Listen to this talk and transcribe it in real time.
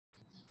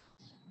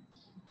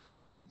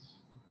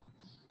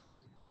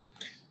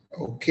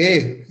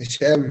اوكي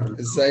هشام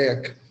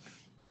ازيك؟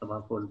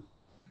 صباح الفل.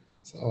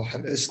 صباح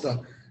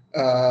القشطة.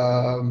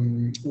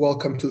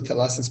 Welcome to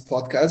Thalassains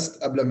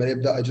podcast. قبل ما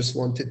نبدأ I just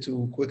wanted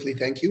to quickly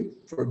thank you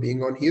for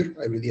being on here.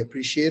 I really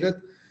appreciate it.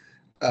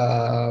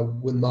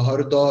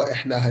 والنهاردة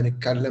احنا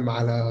هنتكلم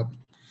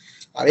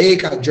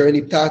عليك على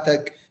الجيرني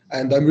بتاعتك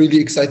and I'm really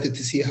excited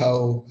to see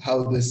how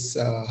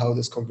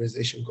this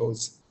conversation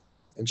goes.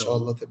 ان شاء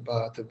الله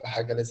تبقى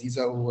حاجة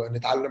لذيذة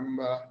ونتعلم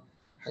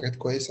حاجات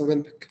كويسة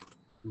منك.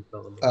 ان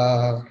شاء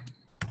الله.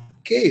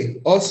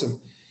 اوكي awesome.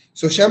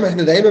 So هشام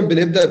احنا دايما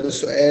بنبدأ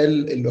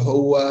بالسؤال اللي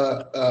هو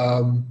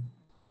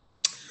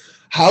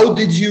how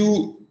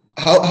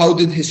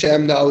did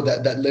Hesham now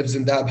that lives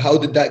in Dahab, how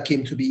did that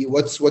came to be?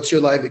 What's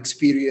your life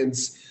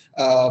experience?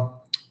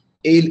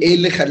 ايه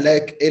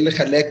اللي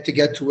خلاك to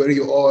get to where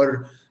you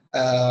are?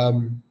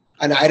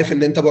 انا عارف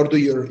ان انت برضو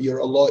you're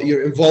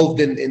involved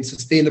in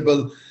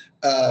sustainable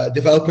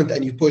development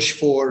and you push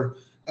for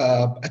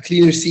a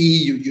cleaner sea,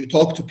 you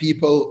talk to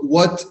people.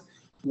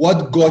 What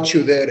got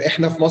you there?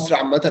 احنا في مصر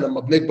عامة لما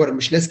بنكبر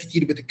مش ناس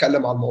كتير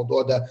بتتكلم عن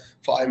الموضوع ده.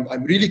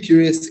 I'm really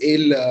curious ايه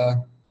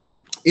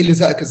اللي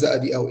زقك الزقة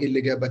دي او ايه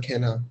اللي جابك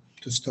هنا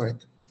to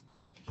start.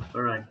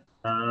 All right.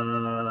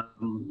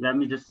 Let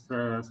me just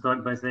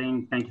start by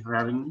saying thank you for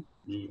having me.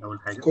 دي أول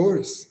حاجة. Of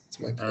course, it's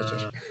my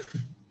pleasure.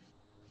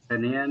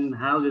 ثانياً,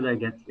 how did I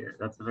get here?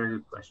 That's a very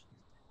good question.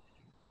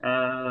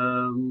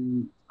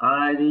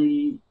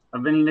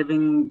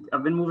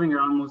 I've been moving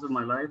around most of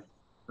my life.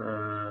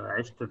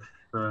 عشت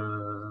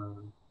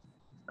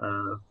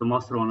في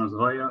مصر وانا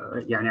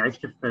صغير، يعني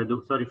عشت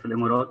في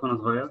الامارات وانا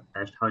صغير،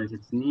 عشت حوالي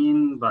 6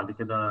 سنين. بعد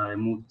كده I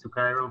moved to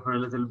Cairo for a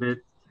little bit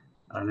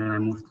and then I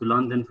moved to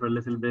London for a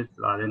little bit.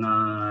 بعدين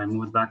I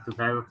moved back to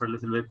Cairo for a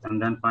little bit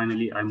and then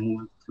finally I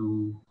moved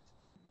to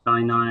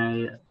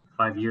Sinai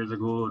 5 years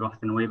ago.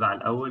 رحت نويبع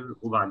الأول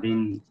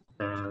وبعدين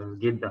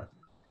جدة.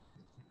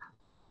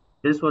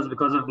 This was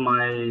because of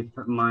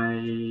my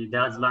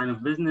dad's line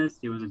of business.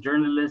 He was a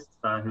journalist.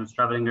 He was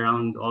traveling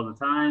around all the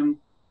time,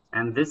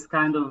 and this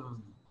kind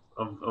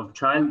of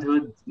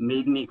childhood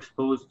made me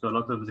exposed to a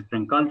lot of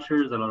different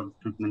cultures, a lot of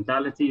different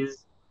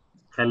mentalities.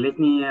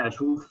 خلتني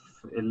أشوف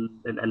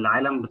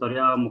العالم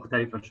بطريقة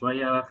مختلفة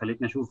شوية.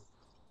 خلتني أشوف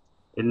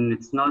إن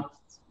it's not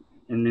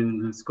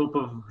إن the scope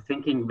of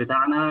thinking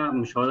بتاعنا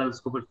مش هو ده ال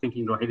scope of thinking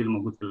الوحيد اللي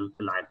موجود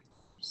في العالم.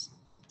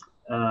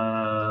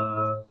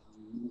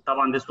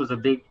 طبعا this was a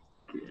big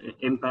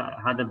impact,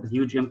 had a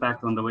huge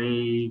impact on the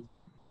way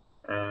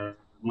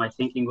my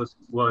thinking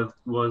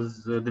was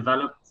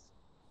developed.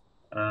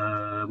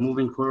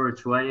 Moving forward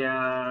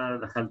شوية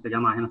دخلت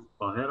جامعة هنا في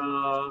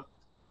القاهرة.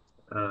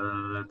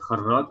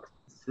 اتخرجت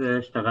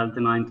اشتغلت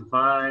 9 to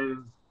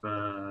 5.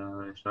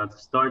 اشتغلت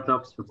في ستارت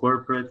ابس، في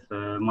كوربريت،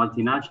 في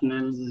مالتي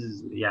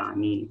ناشونالز.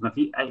 يعني ما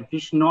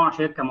فيش نوع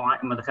شركة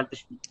ما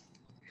دخلتش فيه،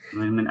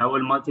 من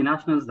أول مالتي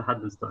ناشونالز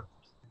لحد الستارت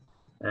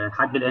ابس،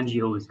 حد الان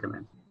جي اوز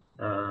كمان.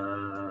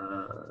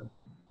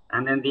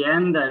 And in the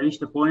end, I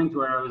reached a point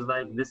where I was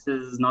like, this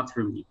is not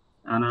for me.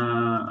 And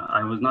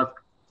I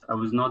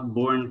was not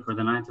born for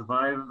the 9 to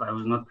 5. I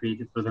was not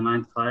created for the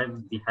 9 to 5.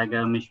 دي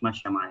حاجة مش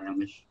ماشية معايا.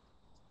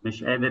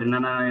 مش قادر إن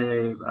أنا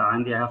يبقى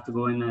عندي I have to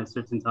go in at a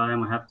certain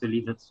time. I have to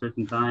leave at a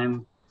certain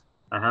time.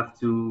 I have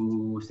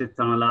to sit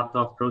on a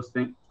laptop,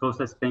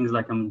 process things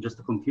like I'm just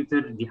a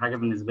computer. دي حاجة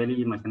بالنسبة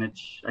لي ما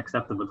كانتش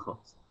acceptable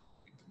خالص.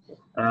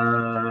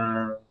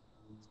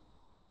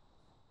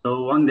 So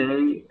one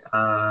day,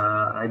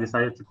 I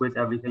decided to quit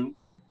everything.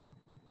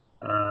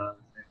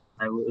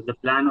 The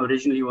plan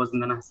originally was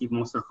إن أنا هسيب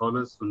مصر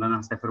خالص وإن أنا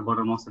هسافر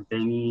برا مصر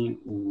تاني.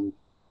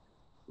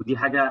 ودي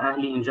حاجة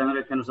أهلي in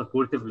general كانوا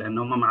supportive لأن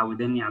هم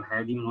معوديني على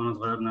الحياة دي من وأنا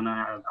صغير، إن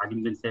أنا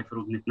قاعدين بنسافر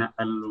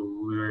وبنتنقل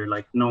و we're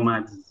like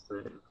nomads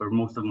for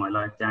most of my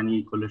life.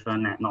 يعني كل شوية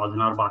نقعد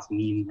هنا 4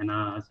 سنين،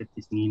 هنا 6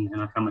 سنين،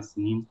 هنا 5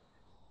 سنين.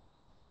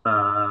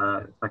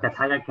 فكانت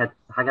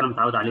حاجة أنا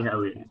متعود عليها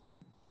قوي يعني.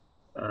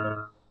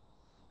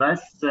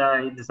 But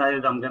I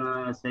decided I'm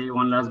gonna say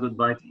one last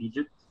goodbye to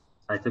Egypt.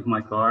 I took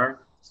my car,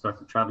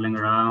 started traveling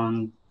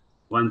around,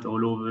 went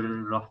all over.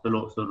 رحت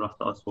الأقصر،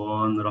 رحت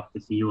أسوان، رحت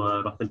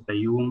سيوة، رحت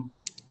الفيوم.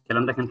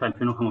 الكلام ده كان في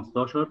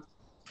 2015.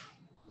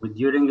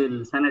 وduring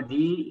السنة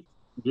دي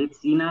جيت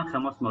سينا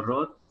 5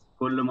 مرات.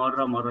 كل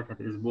مرة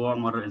كانت أسبوع،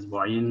 مرة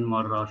أسبوعين،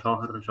 مرة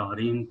شهر،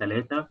 شهرين،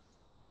 3.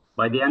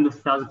 By the end of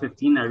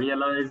 2015, I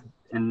realized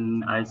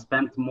and I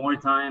spent more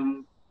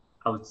time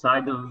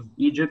outside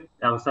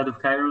of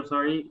Cairo,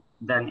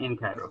 than in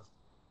Cairo.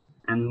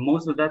 And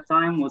most of that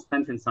time was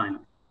spent in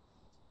Sinai.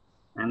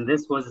 And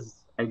this was,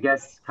 I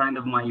guess, kind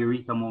of my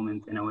eureka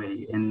moment in a way.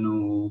 And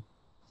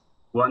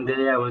one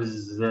day it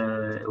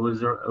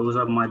was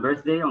on my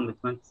birthday on the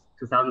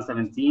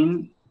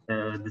 2017,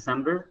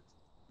 December.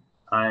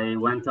 I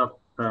went up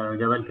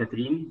Jabal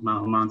Catherine,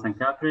 Mount St.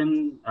 Catherine.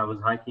 I was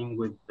hiking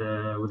with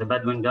a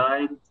Bedouin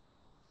guide.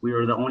 We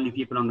were the only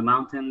people on the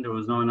mountain. There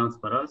was no one else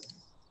but us.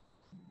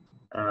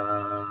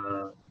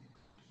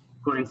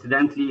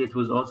 Coincidentally, it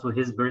was also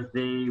his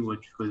birthday,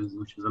 which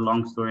is a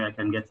long story I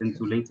can get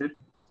into later.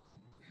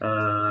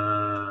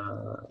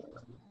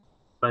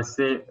 But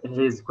say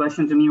his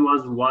question to me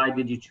was, why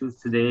did you choose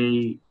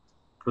today?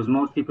 Because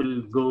most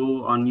people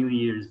go on New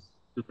Year's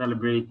to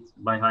celebrate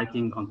by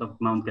hiking on top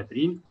of Mount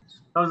Catherine.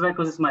 I was like,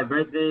 because it's my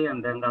birthday,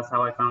 and then that's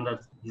how I found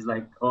out. He's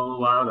like, oh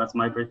wow, that's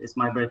my birthday. It's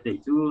my birthday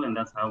too, and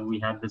that's how we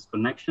had this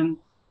connection.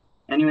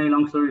 Anyway,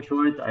 long story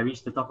short, I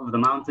reached the top of the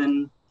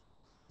mountain,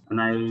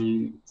 and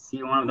I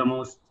see one of the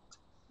most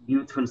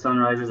beautiful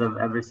sunrises I've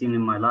ever seen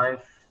in my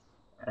life.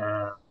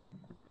 Uh,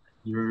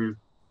 you're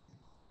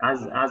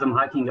as I'm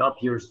hiking up,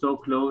 you're so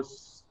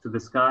close to the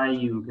sky.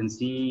 You can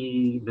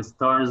see the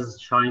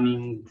stars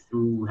shining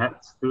through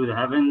the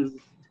heavens,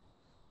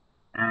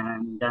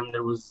 and then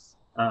there was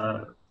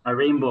a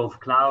rainbow of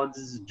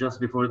clouds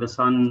just before the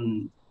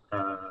sun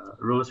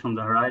rose from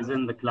the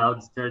horizon. The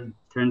clouds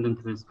turned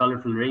into this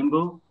colorful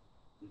rainbow.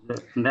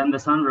 And then the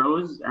sun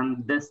rose,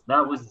 and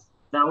that was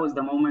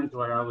the moment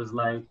where I was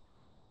like,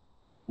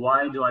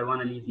 why do I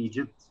want to leave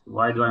Egypt?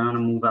 Why do I want to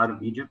move out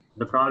of Egypt?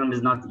 The problem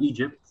is not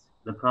Egypt.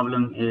 The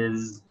problem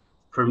is,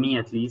 for me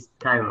at least,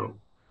 Cairo.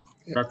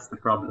 Yeah. That's the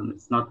problem.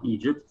 It's not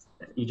Egypt.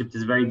 Egypt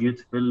is very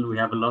beautiful. We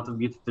have a lot of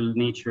beautiful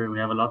nature. We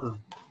have a lot of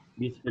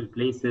beautiful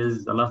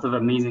places, a lot of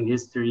amazing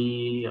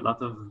history, a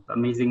lot of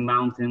amazing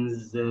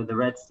mountains, the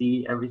Red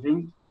Sea,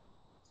 everything.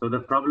 So the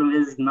problem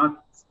is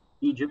not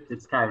Egypt,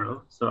 it's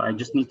Cairo. So I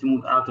just need to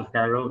move out of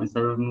Cairo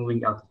instead of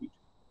moving out of Egypt.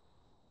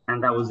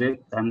 And that was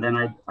it. And then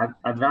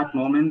at that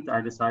moment,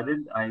 I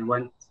decided I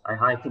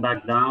hiked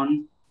back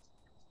down.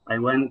 I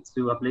went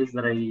to a place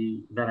that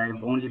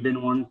I've only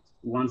been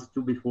once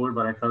to before,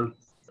 but I felt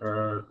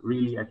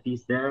really at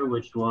peace there,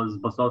 which was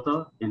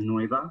Basata in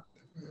Nueva,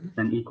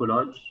 an eco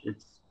lodge.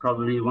 It's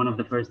probably one of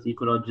the first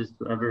eco lodges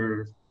to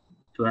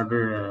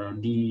ever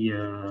be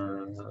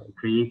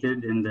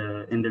created in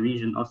the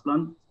region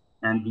Aslan,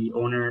 and the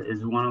owner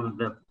is one of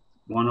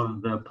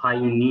the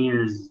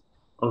pioneers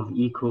of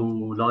eco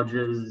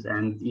lodges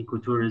and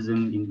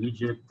ecotourism in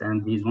Egypt,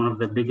 and he's one of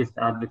the biggest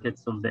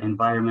advocates of the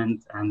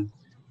environment. And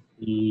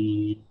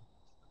he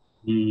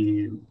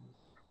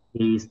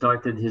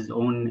started his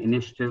own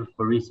initiative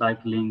for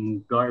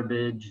recycling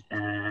garbage,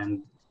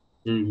 and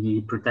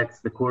he protects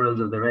the corals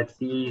of the Red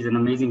Sea. He's an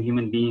amazing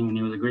human being, and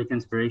he was a great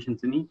inspiration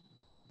to me.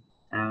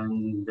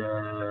 And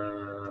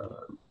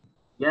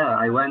yeah,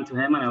 I went to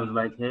him and I was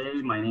like,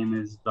 hey, my name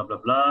is blah, blah,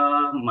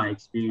 blah. My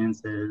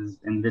experience is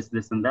in this,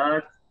 and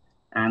that.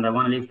 And I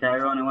want to leave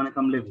Cairo and I want to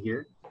come live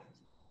here.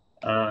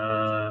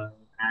 And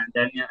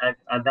then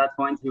at that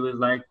point, he was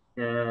like,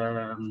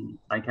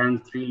 I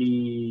can't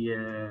really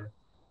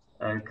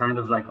kind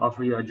of like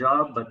offer you a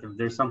job, but if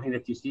there's something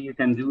that you see you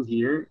can do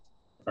here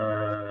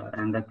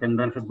and that can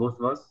benefit both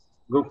of us,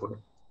 go for it.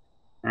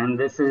 And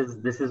this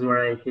is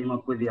where I came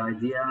up with the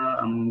idea.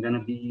 I'm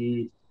gonna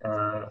be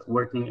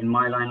working in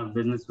my line of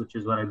business, which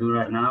is what I do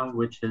right now,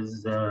 which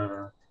is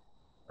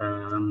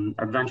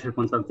adventure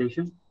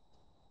consultation.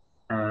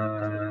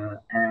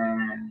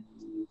 And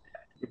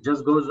it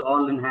just goes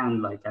all in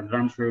hand, like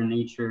adventure,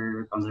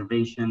 nature,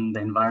 conservation, the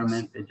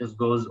environment. It just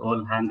goes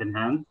all hand in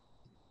hand.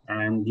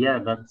 And yeah,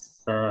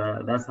 that's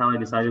how I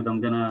decided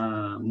I'm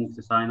gonna move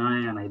to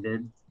Sinai, and I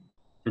did.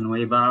 To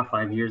Nueva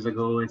 5 years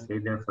ago. I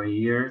stayed there for a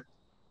year,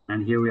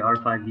 and here we are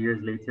 5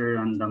 years later,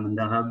 and I'm in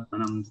Dahab,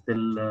 and I'm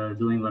still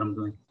doing what I'm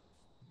doing.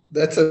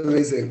 That's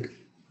amazing.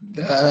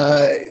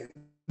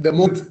 The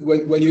moment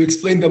when you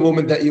explained the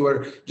moment that you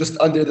were just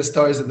under the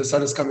stars and the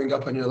sun is coming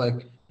up, and you're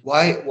like,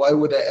 why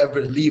would I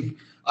ever leave?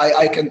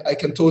 I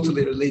can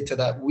totally relate to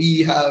that.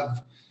 We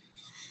have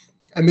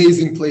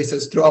amazing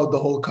places throughout the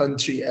whole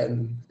country,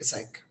 and it's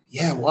like,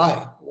 yeah,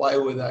 why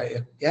would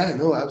I? Yeah,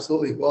 no,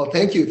 absolutely. Well,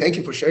 thank you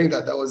for sharing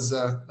that. That was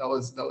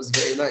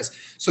very nice.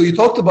 So you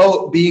talked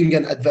about being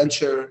an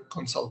adventure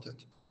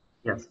consultant.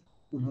 Yes.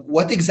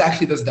 What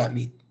exactly does that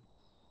mean?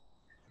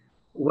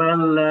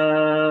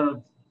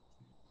 Well,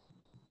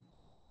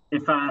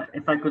 if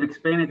I could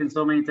explain it in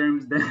so many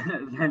terms, then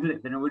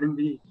it wouldn't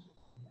be.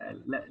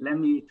 Let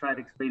me try to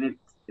explain it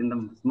in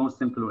the most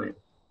simple way.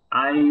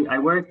 I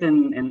worked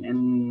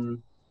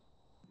in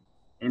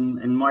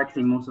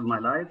marketing most of my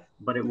life,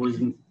 but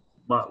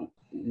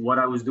what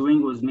I was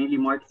doing was mainly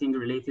marketing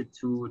related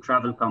to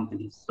travel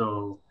companies.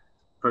 So,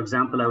 for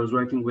example, I was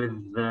working with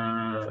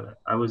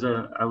I was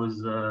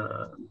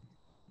a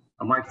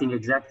marketing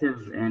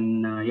executive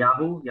in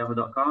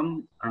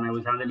Yahoo.com, and I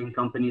was handling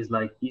companies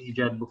like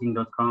EasyJet,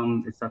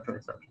 Booking.com, etc.,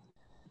 etc.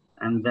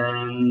 And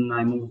then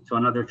I moved to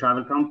another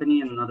travel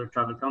company and another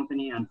travel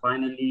company, and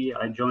finally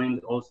I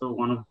joined also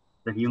one of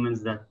the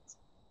humans that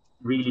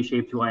really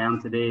shaped who I am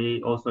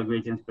today. Also a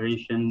great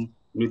inspiration.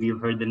 Maybe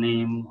you've heard the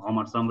name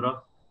Omar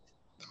Samra.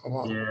 Oh,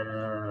 wow.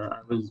 Yeah,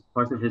 I was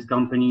part of his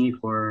company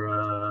for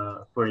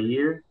a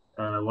year,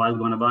 Wild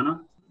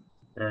Guanabana.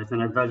 It's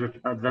an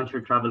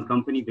adventure travel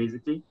company,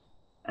 basically.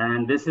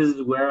 And this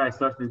is where I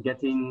started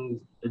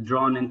getting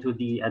drawn into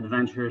the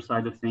adventure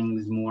side of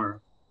things more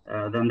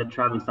than the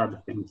travel side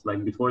of things.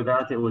 Like before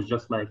that, it was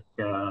just like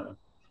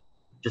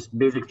just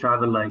basic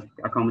travel, like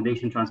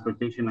accommodation,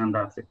 transportation, and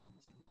that's it.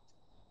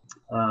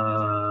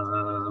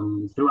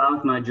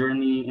 Throughout my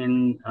journey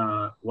in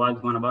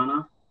Wild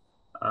Guanabana,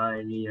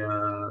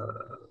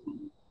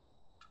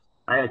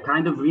 I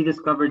kind of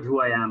rediscovered who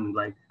I am.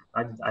 Like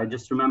I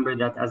just remember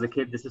that as a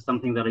kid, this is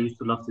something that I used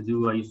to love to do.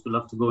 I used to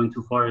love to go into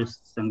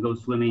forests and go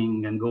swimming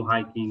and go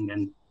hiking,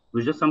 and it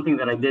was just something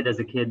that I did as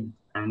a kid,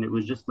 and it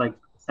was just like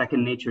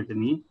second nature to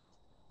me.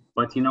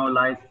 But you know,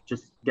 life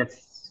just gets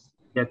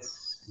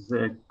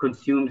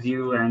consumes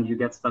you, and you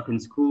get stuck in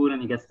school, and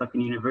you get stuck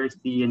in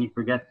university, and you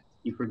forget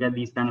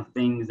these kind of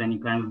things, and you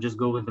kind of just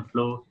go with the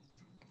flow.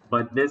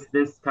 But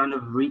this kind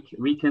of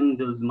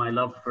rekindled my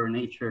love for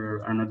nature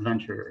and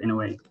adventure in a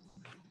way.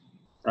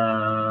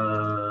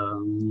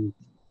 Um,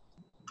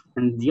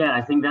 and yeah,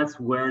 I think that's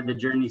where the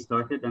journey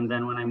started. And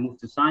then when I moved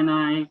to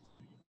Sinai,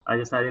 I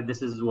decided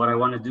this is what I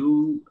want to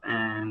do.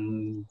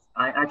 And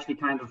I actually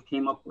kind of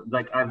came up with,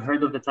 like, I've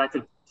heard of the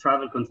title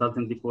travel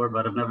consultant before,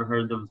 but I've never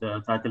heard of the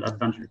title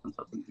adventure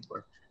consultant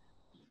before.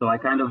 So I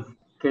kind of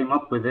came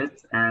up with it,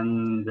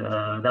 and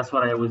that's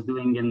what I was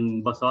doing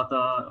in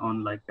Basata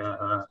on like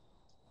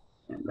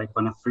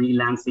on a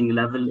freelancing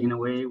level in a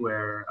way,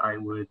 where I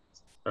would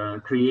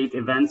create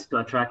events to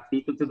attract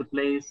people to the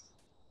place,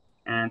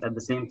 and at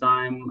the same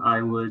time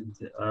I would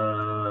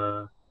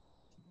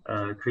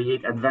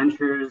create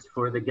adventures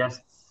for the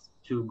guests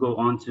to go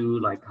on to,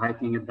 like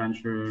hiking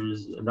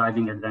adventures,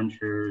 diving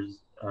adventures,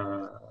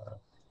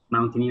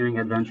 mountaineering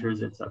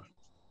adventures, etc.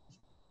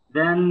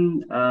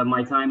 Then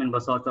my time in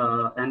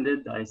Basata ended.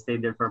 I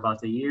stayed there for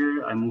about a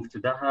year. I moved to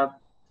Dahab.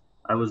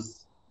 I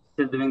was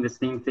still doing the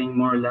same thing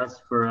more or less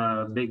for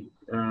a big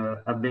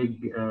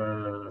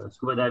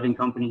scuba diving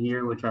company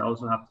here, which I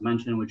also have to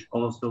mention, which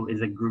also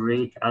is a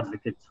great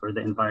advocate for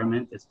the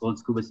environment. It's called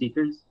Scuba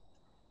Seekers.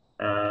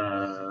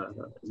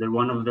 They're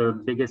one of the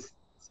biggest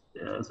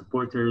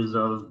supporters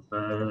of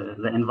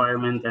the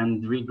environment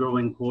and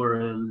regrowing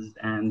corals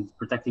and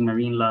protecting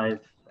marine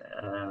life.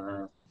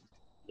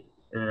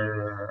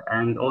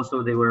 And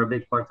also they were a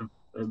big part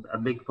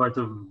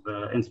of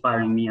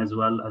inspiring me as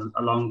well,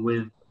 along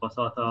with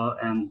Basata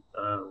and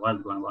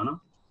Wild Guanabana.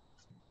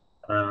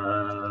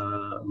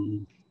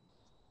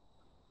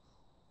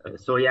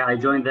 So yeah, I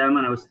joined them,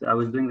 and I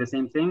was doing the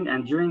same thing.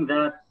 And during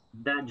that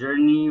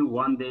journey,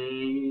 one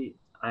day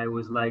I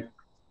was like,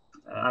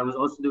 I was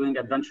also doing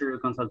adventure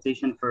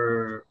consultation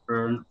for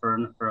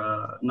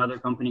another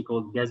company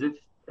called Gezif.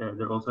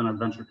 They're also an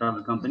adventure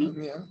travel company.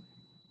 Yeah.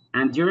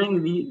 And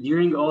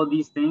during all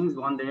these things,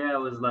 one day I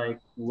was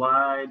like,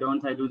 why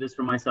don't I do this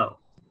for myself?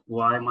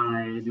 Why am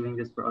I doing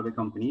this for other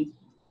companies?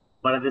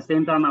 But at the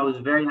same time, I was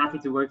very happy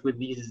to work with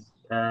these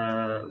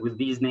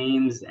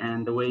names,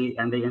 and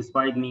they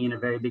inspired me in a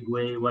very big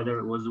way, whether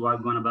it was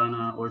Wild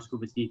Guanabana or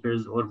Scuba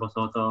Seekers or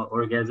Basata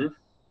or Gezif.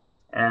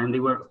 And they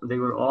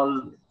were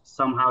all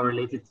somehow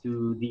related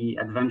to the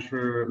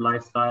adventure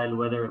lifestyle,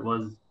 whether it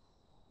was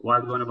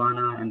Wild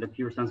Guanabana in the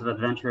pure sense of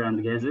adventure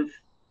and Gezif,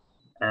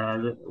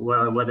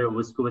 whether it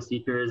was Scuba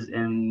Seekers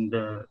in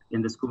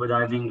the scuba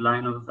diving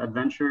line of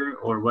adventure,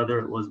 or whether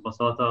it was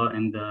Basata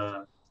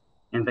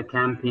in the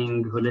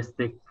camping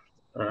holistic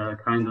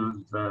kind of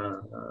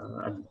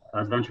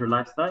adventure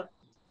lifestyle.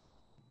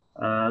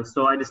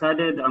 So I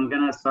decided I'm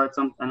gonna start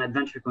an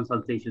adventure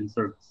consultation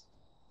service,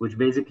 which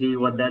basically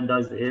what that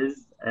does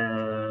is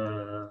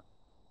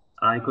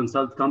I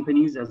consult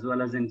companies as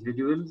well as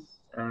individuals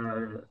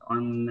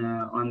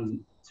on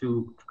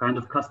to kind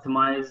of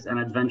customize an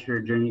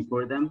adventure journey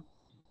for them,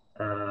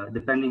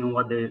 depending on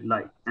what they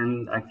like.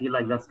 And I feel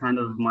like that's kind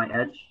of my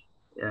edge.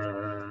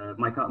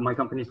 My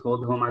company is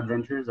called Home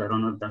Adventures. I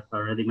don't know if that's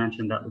already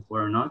mentioned that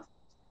before or not.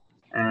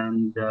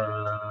 And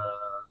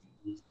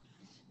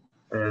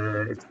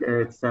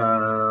it's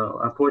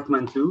a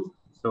portmanteau.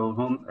 So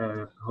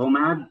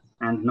Homad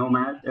and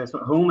Nomad. So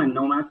home and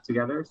nomad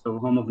together. So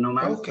home of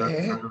nomads. Okay.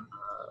 That's kind of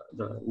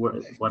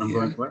what I'm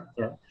going for.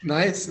 Yeah.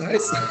 Nice.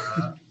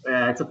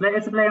 It's a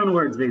play on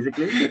words,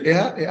 basically.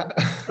 Yeah.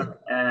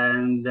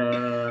 And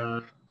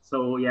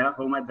so yeah,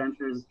 Home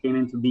Adventures came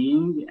into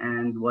being,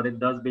 and what it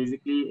does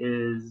basically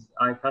is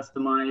I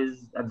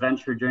customize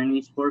adventure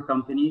journeys for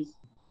companies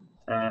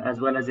as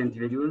well as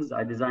individuals.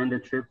 I designed a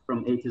trip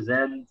from A to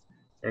Z,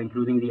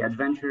 including the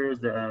adventures,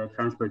 the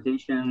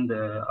transportation,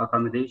 the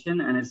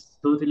accommodation, and it's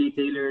totally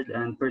tailored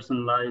and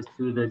personalized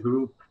to the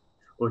group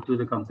or to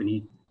the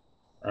company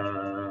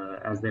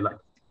as they like.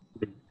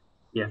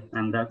 Yeah,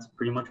 and that's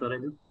pretty much what I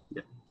do.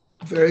 Yeah.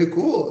 Very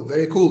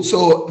cool.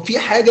 So في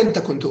حاجة أنت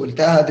كنت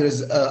قلتها,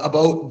 there's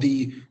about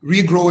the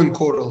regrowing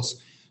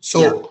corals. So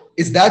yeah.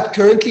 Is that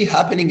currently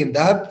happening in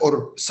Dahab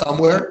or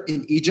somewhere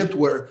in Egypt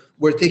where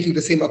we're taking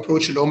the same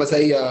approach اللي هم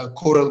زي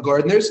coral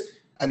gardeners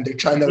and they're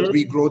trying to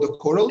regrow the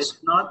corals?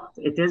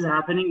 It is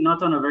happening,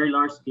 not on a very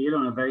large scale,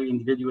 on a very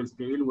individual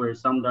scale, where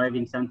some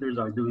diving centers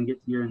are doing it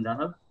here in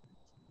Dahab.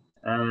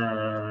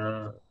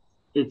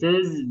 It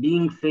is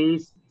being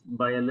faced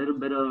by a little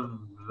bit of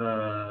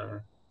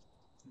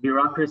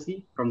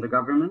bureaucracy from the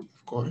government.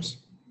 Of course.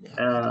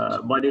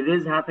 But it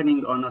is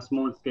happening on a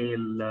small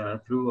scale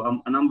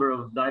through a number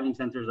of diving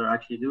centers are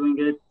actually doing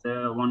it.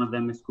 One of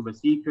them is Scuba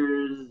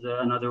Seekers.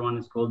 Another one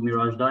is called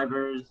Mirage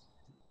Divers.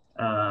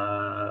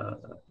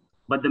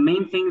 But the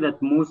main thing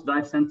that most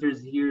dive centers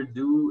here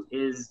do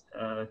is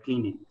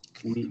cleaning.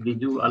 They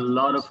do a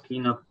lot of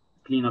cleanup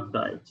cleanup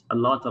dives, a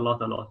lot.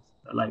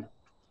 Like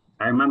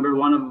I remember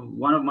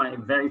one of my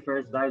very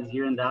first dives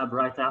here in Dahab,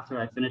 right after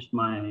I finished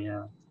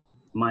my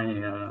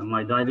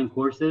diving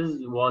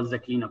courses, was a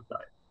cleanup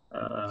dive,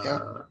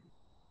 Yeah.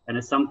 and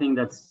it's something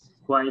that's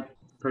quite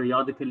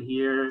periodical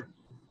here.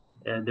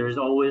 There's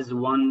always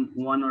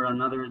one or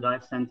another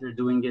dive center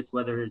doing it,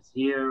 whether it's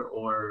here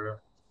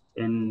or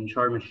in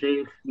Sharm el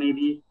Sheikh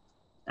maybe,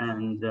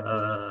 and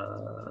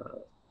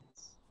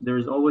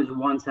there's always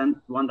one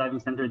diving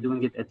center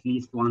doing it at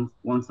least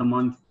once a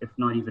month, if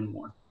not even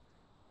more.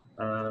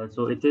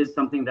 So it is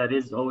something that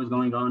is always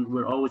going on.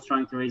 We're always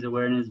trying to raise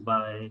awareness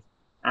by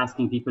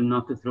asking people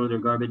not to throw their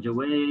garbage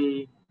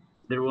away.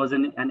 There was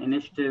an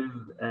initiative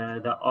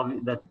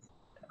that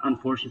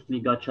unfortunately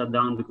got shut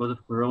down because of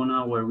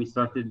Corona, where we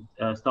started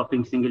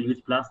stopping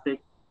single-use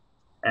plastic.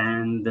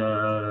 And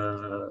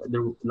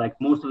like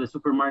most of the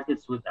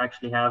supermarkets would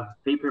actually have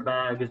paper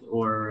bags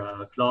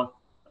or cloth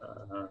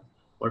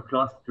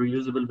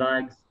reusable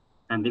bags,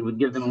 and they would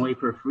give them away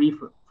for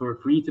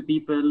free to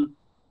people.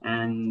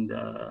 And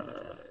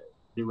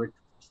they were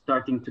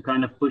starting to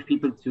kind of push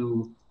people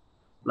to,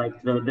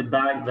 like,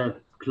 the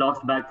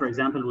cloth bag, for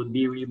example, would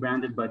be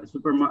rebranded by the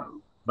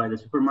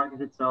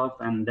supermarket itself,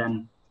 and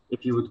then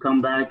if you would come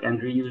back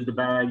and reuse the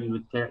bag,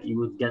 you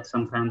would get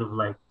some kind of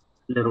like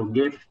little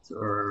gift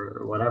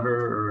or whatever,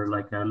 or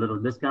like a little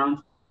discount.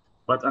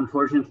 But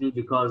unfortunately,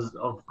 because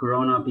of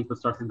Corona, people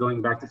started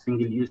going back to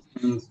single-use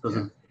things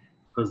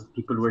because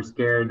people were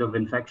scared of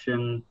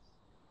infection,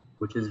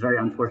 which is very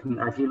unfortunate.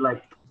 I feel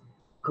like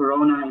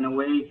Corona, in a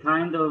way,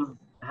 kind of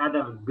had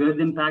a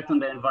good impact on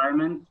the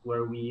environment,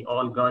 where we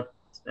all got,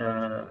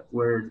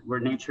 where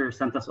nature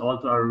sent us all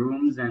to our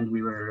rooms, and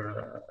we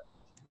were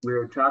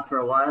trapped for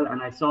a while.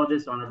 And I saw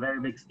this on a very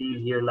big scale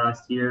here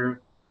last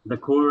year. The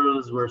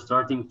corals were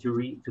starting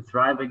to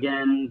thrive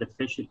again. The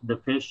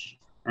fish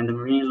and the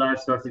marine life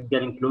started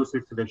getting closer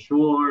to the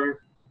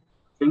shore.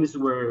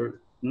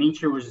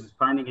 Nature was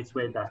finding its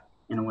way back,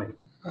 in a way,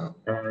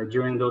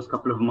 during those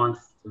couple of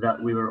months that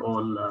we were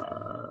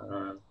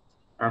all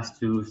asked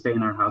to stay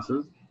in our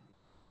houses.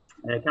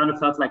 It kind of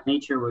felt like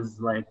nature was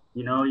like,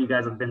 you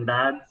guys have been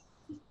bad.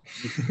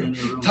 You stay in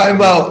your room.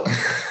 Time out.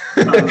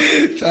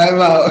 Time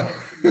out.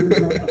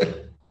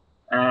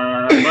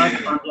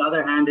 But on the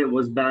other hand, it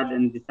was bad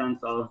in the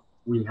sense of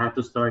we had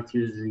to start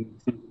using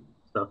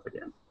stuff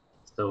again.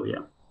 So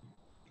yeah.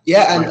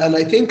 Yeah, and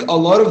I think a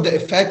lot of the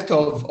effect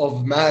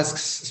of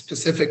masks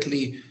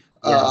specifically,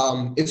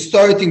 it's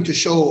starting to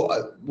show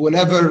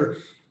whenever,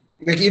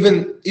 like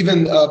even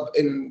in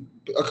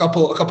a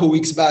couple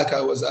weeks back,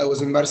 I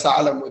was in Marsa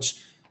Alam,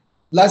 which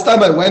last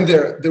time I went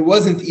there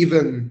wasn't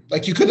even,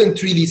 like, you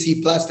couldn't really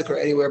see plastic or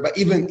anywhere, but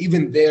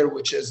even there,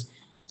 which is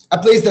a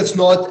place that's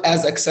not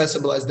as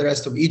accessible as the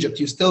rest of Egypt,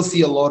 you still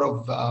see a lot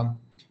of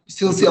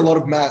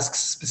masks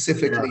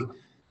specifically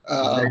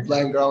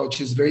lying around,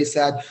 which is very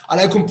sad. And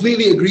I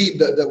completely agree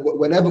that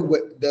whenever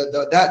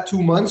that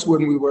 2 months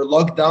when we were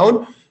locked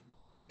down,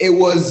 it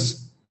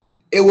was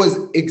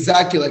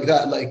exactly like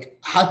that. Like,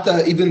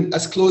 hatta even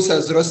as close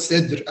as Ras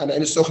Sidr and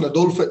Ain Sokhna,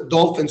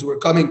 dolphins were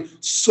coming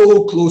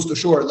so close to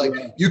shore. Like,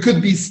 you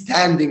could be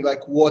standing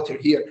like water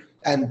here,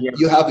 and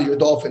you have your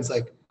dolphins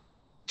like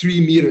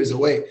 3 meters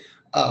away.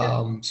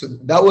 So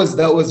that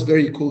was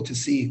very cool to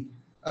see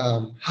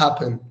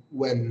happen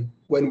when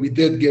we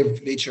did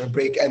give nature a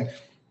break. And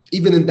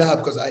even in Dahab,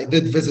 because I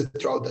did visit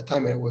throughout that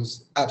time, and it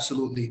was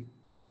absolutely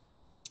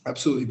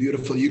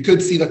beautiful. You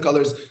could see the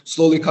colors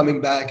slowly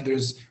coming back.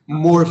 There's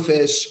more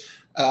fish.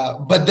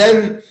 But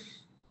then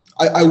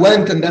I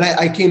went, and then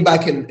I came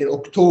back in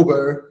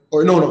October,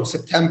 or no,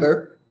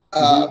 September.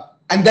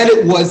 And then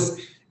it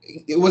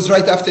was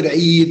right after the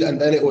Eid,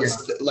 and then it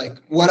was like,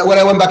 when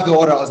I went back to the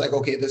water, I was like,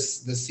 okay,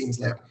 this seems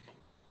like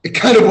it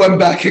kind of went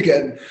back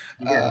again.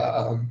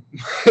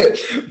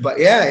 But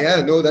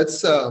no, that's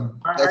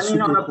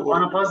super cool.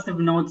 On a positive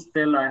note,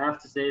 still, I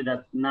have to say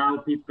that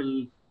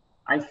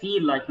I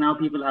feel like now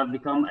people have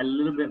become a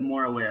little bit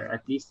more aware,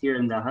 at least here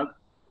in Dahab,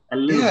 a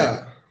little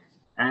bit.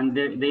 And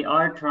they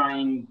are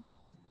trying,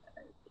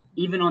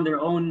 even on their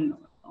own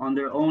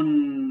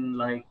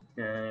like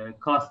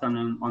cost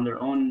and on their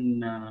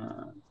own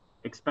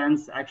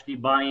expense, actually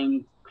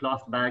buying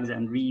cloth bags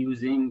and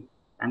reusing.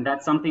 And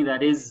that's something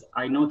that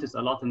I notice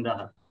a lot in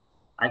Dahab.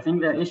 I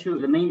think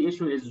the main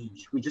issue is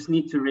we just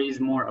need to raise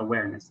more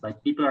awareness.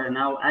 Like, people are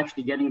now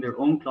actually getting their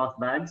own cloth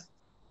bags,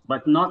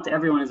 but not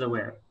everyone is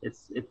aware.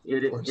 It's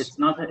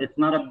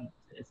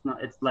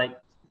like,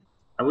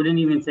 I wouldn't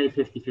even say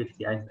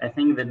 50-50. I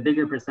think the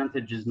bigger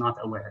percentage is not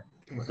aware.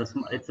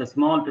 It's a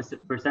small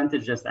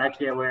percentage that's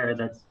actually aware,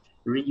 that's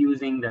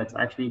reusing, that's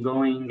actually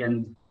going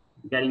and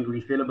getting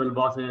refillable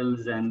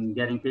bottles and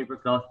getting paper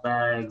cloth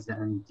bags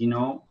and,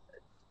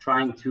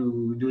 trying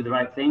to do the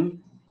right thing.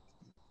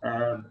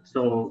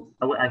 So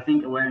I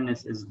think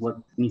awareness is what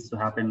needs to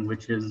happen,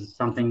 which is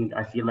something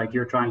I feel like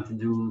you're trying to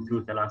do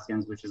through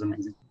Thalassians, which is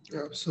amazing.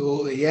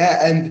 Absolutely,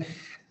 yeah, and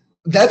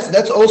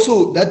that's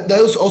also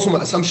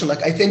my assumption.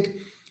 Like, I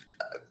think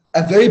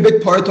a very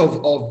big part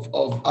of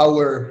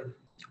our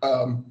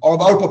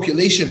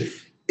population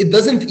it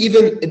doesn't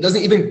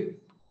even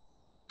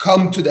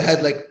come to the head,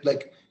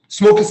 like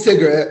smoke a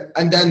cigarette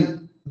and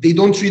then they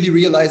don't really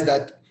realize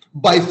that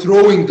by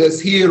throwing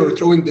this here or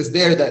throwing this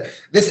there, that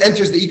this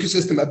enters the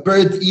ecosystem, a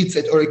bird eats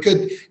it, or it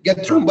could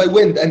get thrown by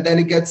wind and then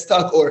it gets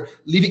stuck or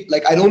leaving.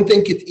 Like, I don't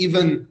think it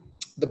even,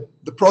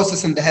 the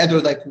process in the head,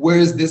 or like, where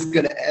is this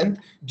going to end,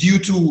 due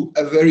to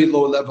a very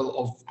low level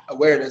of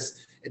awareness.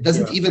 It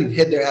doesn't even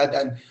hit their head.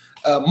 And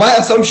my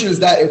assumption is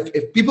that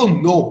if people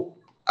know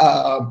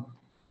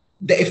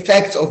the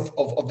effects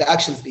of the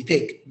actions they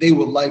take, they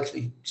will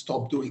likely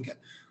stop doing it.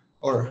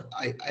 Or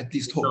I at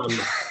least hope.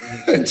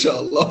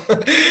 Inshallah.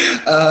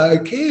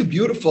 Okay,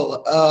 beautiful.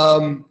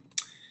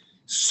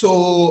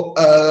 So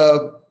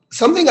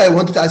something I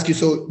wanted to ask you.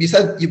 So you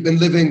said you've been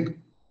living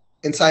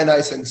in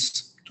Sinai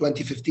since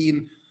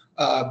 2015.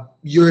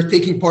 You're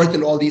taking part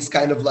in all these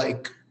kind of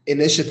like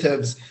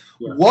initiatives.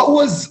 Yeah. What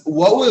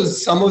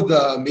was some of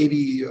the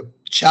maybe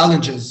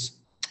challenges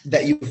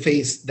that you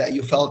faced that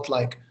you felt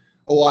like,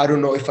 oh, I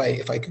don't know if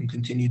I can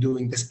continue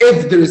doing this,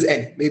 if there is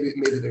any? Maybe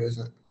there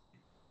isn't.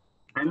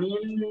 I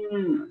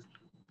mean,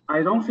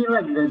 I don't feel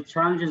like the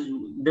challenges,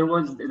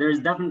 there's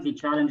definitely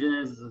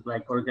challenges,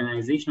 like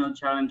organizational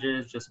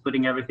challenges, just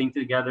putting everything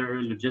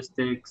together,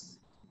 logistics.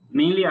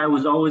 Mainly, I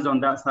was always on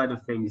that side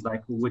of things.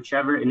 Like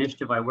whichever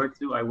initiative I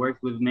worked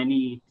with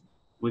many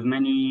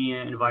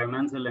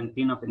environmental and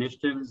cleanup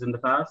initiatives in the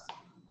past.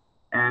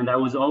 And I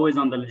was always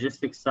on the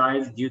logistics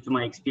side due to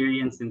my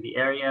experience in the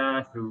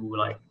area through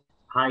like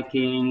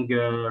hiking,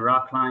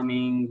 rock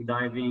climbing,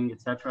 diving,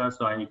 etc.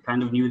 So I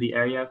kind of knew the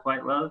area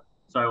quite well.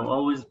 So I will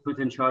always put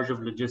in charge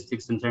of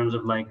logistics in terms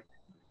of like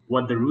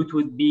what the route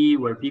would be,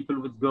 where people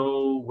would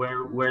go,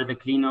 where the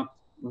cleanup,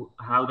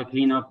 how the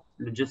cleanup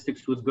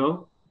logistics would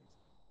go.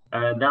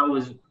 That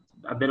was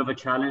a bit of a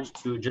challenge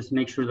to just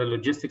make sure the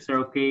logistics are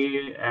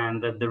okay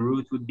and that the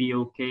route would be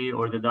okay,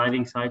 or the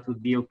diving site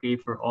would be okay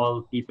for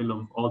all people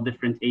of all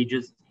different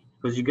ages,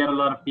 because you get a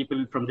lot of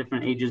people from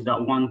different ages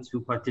that want to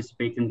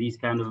participate in these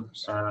kind of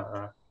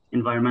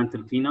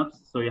environmental cleanups.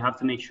 So you have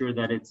to make sure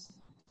that it's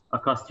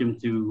accustomed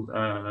to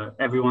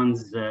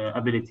everyone's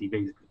ability,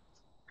 basically.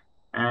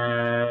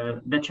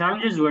 The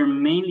challenges were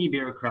mainly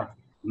bureaucratic,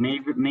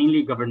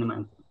 mainly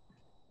governmental.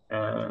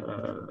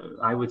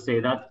 I would say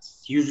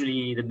that's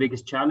usually the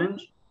biggest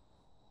challenge.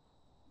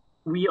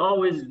 We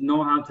always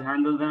know how to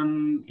handle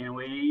them in a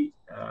way,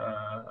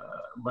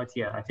 but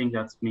yeah, I think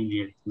that's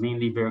mainly it.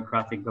 Mainly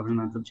bureaucratic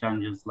governmental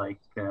challenges, like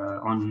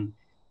on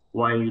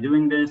why are you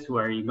doing this,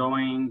 where are you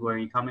going, where are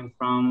you coming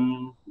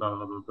from, blah,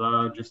 blah, blah,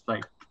 blah. Just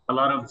like a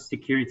lot of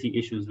security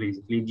issues,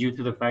 basically, due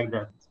to the fact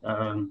that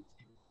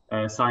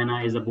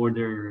Sinai is a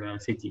border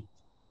city.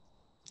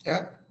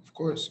 Yeah, of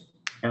course.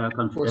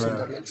 Of course,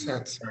 that makes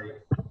sense.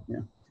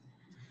 Yeah.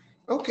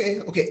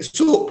 Okay.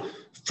 So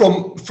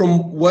from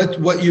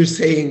what you're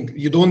saying,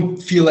 you don't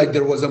feel like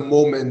there was a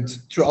moment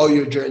throughout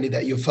your journey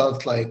that you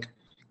felt like,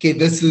 okay,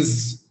 this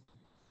is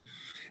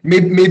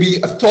maybe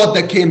a thought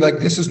that came like,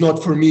 this is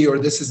not for me, or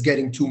this is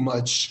getting too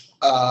much.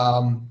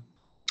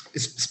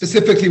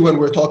 Specifically when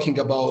we're talking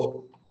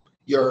about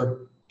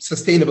your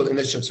sustainable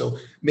initiative. So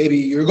maybe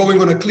you're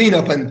going on a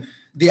cleanup and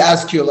they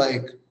ask you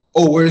like,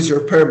 oh, where's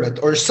your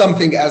permit, or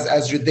something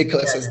as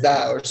ridiculous as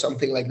that, or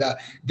something like that.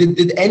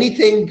 Did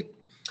anything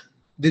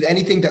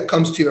that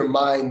comes to your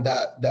mind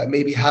that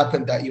maybe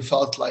happened that you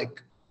felt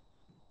like,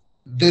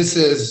 this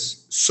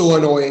is so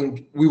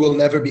annoying, we will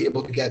never be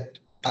able to get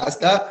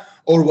past that?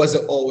 Or was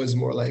it always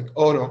more like,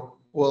 oh no,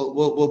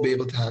 we'll be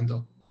able to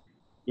handle?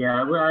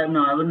 Yeah, well,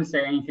 no, I wouldn't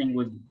say anything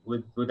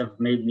would have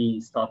made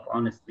me stop,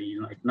 honestly.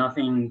 Like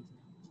nothing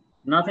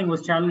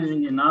was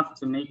challenging enough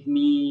to make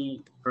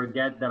me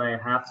forget that I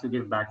have to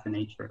give back to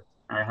nature.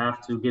 I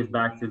have to give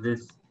back to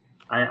this.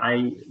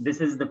 This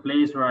is the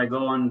place where I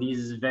go on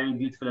these very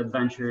beautiful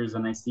adventures,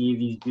 and I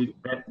see these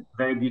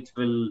very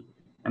beautiful,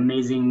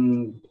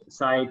 amazing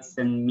sights,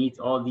 and meet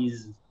all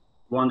these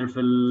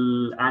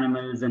wonderful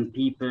animals and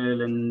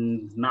people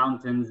and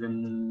mountains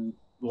and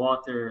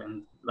water,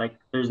 and like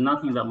there's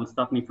nothing that would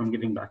stop me from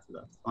giving back to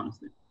that,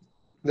 honestly.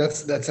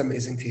 That's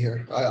amazing to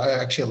hear. I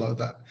actually love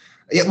that.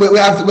 Yeah, we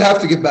have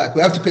to give back.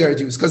 We have to pay our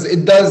dues, because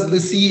it does, the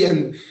sea,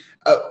 and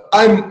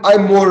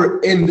I'm more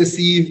in the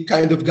sea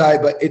kind of guy,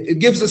 but it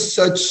gives us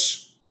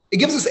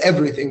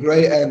everything,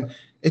 right? And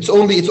it's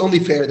only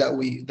fair that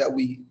we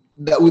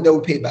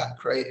pay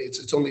back, right?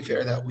 It's only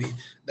fair that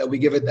we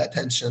give it the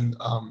attention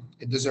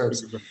it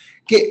deserves.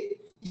 Okay,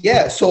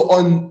 yeah. So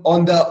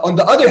on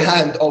the other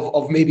hand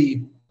of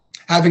maybe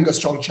having a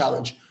strong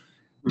challenge,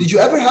 did you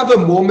ever have a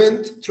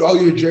moment throughout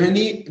your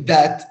journey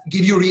that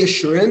give you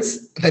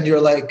reassurance that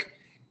you're like,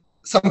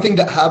 something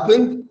that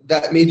happened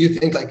that made you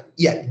think like,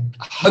 yeah,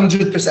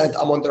 100%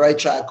 I'm on the right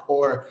track,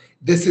 or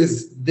this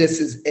is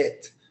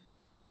it?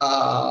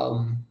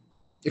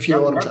 If you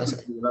know what I'm trying to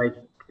say. Like,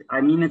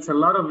 I mean, it's a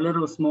lot of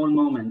little small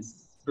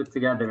moments put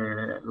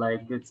together.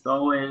 Like it's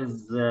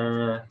always,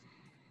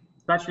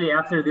 especially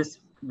after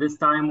this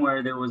time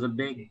where there was a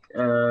big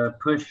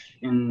push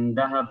in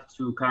Dahab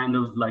to kind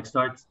of like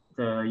start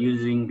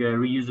using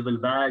reusable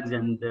bags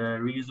and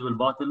reusable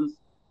bottles.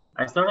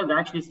 I started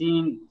actually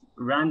seeing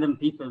random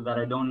people that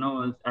I don't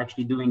know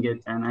actually doing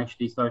it and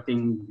actually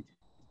starting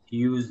to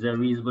use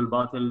reusable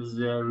bottles,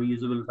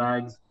 reusable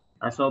bags.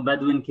 I saw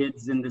Bedouin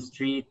kids in the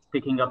street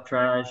picking up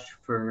trash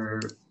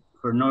for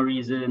no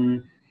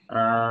reason.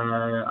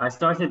 I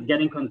started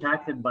getting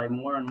contacted by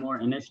more and more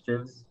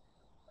initiatives,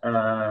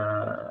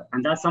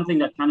 and that's something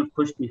that kind of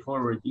pushed me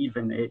forward.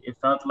 Even it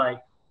felt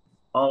like,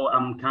 oh,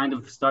 I'm kind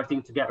of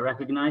starting to get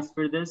recognized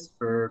for this,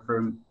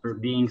 for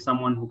being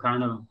someone who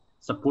kind of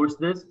supports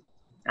this.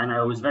 And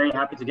I was very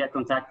happy to get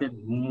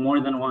contacted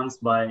more than once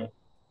by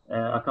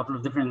a couple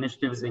of different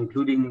initiatives,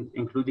 including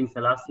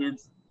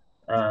Thalassains,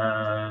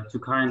 to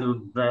kind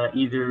of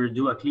either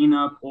do a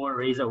cleanup or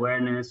raise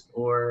awareness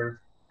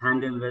or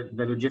handle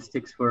the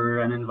logistics for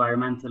an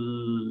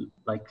environmental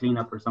like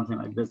cleanup or something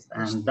like this.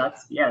 And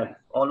that's, yeah,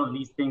 all of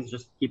these things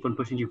just keep on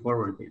pushing you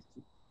forward,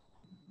 basically.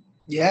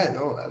 Yeah,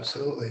 no,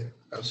 absolutely.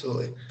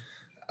 Absolutely.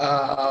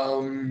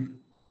 Um,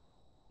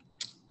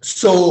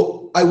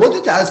 so I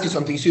wanted to ask you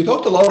something. So you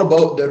talked a lot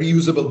about the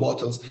reusable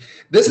bottles.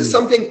 This is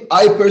something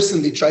I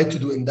personally tried to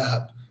do in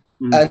Dahab.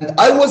 And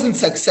I wasn't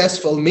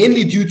successful,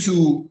 mainly due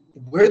to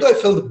where do I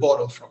fill the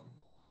bottle from?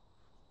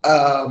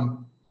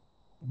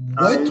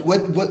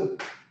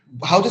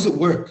 How does it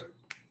work?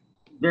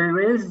 There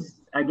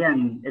is,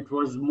 again, it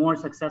was more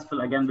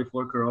successful again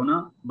before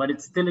Corona, but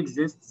it still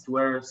exists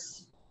where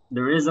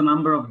there is a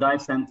number of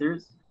dive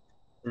centers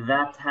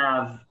that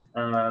have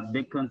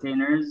big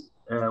containers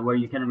where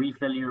you can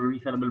refill your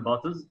refillable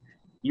bottles.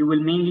 You will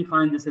mainly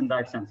find this in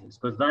dive centers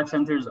because dive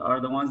centers are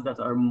the ones that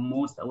are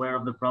most aware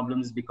of the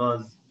problems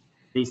because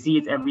they see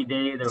it every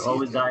day. They're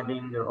always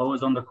diving. They're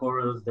always on the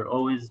corals. They're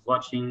always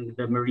watching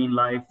the marine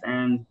life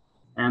and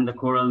the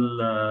coral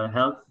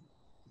health.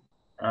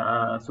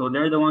 So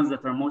they're the ones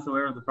that are most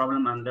aware of the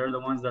problem, and they're the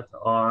ones that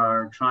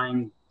are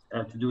trying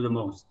to do the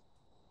most.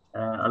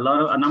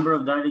 A number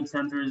of diving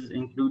centers,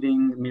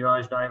 including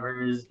Mirage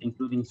divers,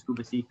 including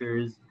scuba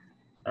seekers,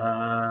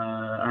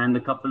 and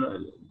a couple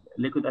of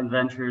Liquid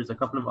Adventures, a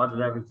couple of other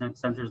diving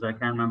centers that I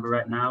can't remember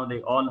right now.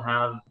 They all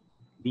have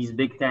these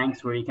big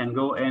tanks where you can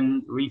go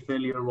in,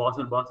 refill your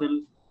water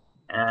bottle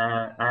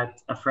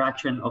at a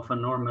fraction of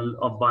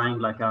buying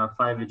like a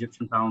 5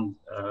 Egyptian pound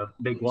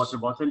big water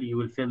bottle. You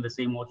will fill the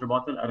same water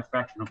bottle at a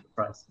fraction of the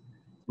price.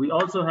 We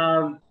also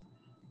have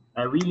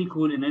a really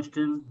cool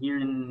initiative here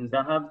in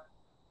Dahab.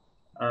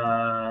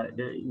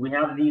 We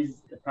have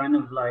these kind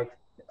of like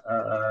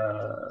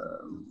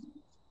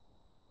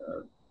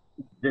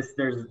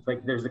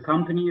there's a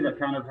company that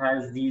kind of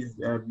has these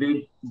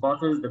big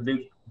bottles, the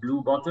big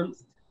blue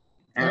bottles,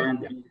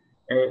 and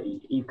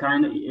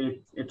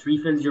it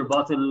refills your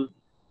bottle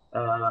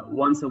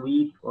once a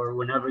week or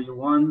whenever you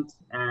want,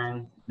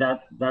 and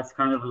that's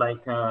kind of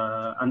like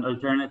an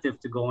alternative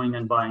to going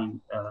and buying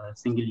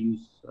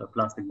single-use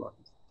plastic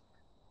bottles.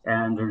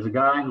 And there's a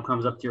guy who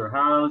comes up to your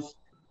house.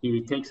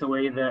 He takes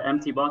away the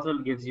empty bottle,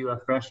 gives you a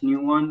fresh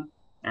new one,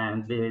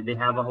 and they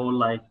have a whole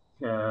like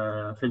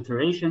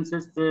filtration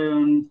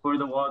system for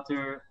the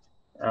water,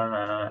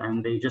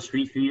 and they just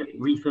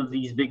refill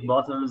these big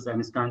bottles, and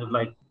it's kind of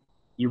like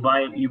you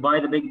buy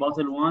the big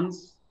bottle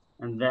once,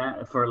 and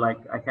then for like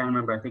I can't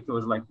remember, I think it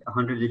was like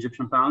 100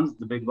 Egyptian pounds,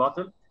 the big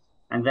bottle,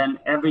 and then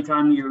every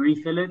time you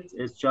refill it,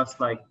 it's just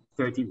like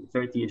 30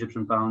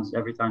 Egyptian pounds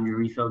every time you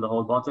refill the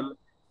whole bottle,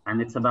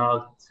 and it's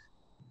about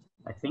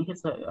I think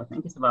it's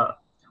about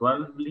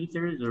 12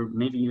 liters or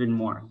maybe even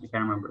more. I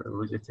can't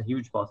remember. It's a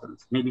huge bottle.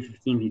 It's maybe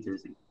 15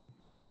 liters.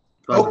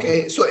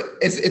 Okay, so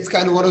it's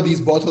kind of one of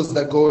these bottles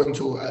that go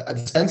into a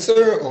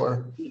dispenser,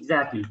 or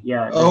exactly,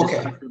 yeah.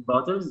 Okay.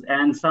 Bottles,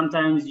 and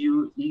sometimes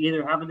you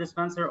either have a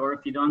dispenser, or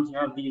if you don't, you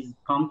have these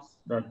pumps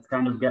that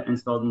kind of get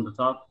installed on the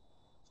top.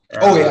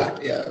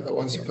 The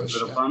ones you push.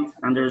 Little pumps,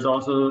 and there's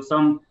also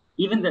something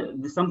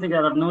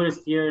that I've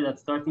noticed here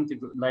that's starting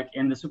to, like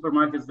in the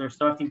supermarkets, they're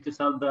starting to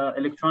sell the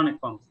electronic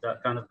pumps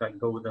that kind of like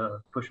go with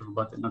the push of a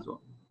button as well.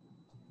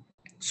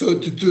 So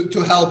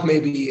to help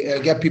maybe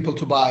get people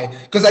to buy,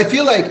 because I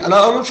feel like, and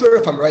I'm not sure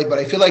if I'm right, but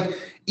I feel like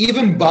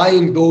even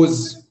buying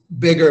those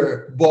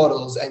bigger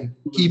bottles and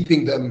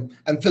keeping them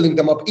and filling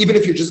them up, even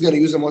if you're just going to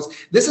use them once,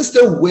 this is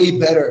still way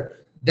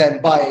better than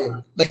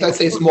buying, like let's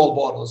say small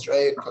bottles,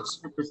 right?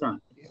 100%.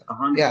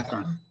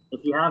 100%.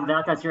 If you have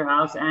that at your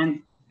house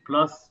and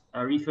plus a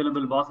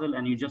refillable bottle,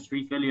 and you just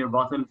refill your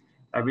bottle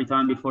every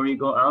time before you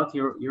go out,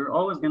 you're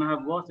always going to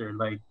have water.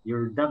 Like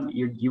you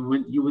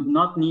would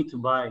not need to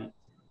buy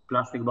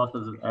plastic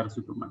bottles at a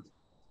supermarket.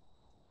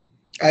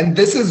 And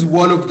this is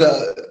one of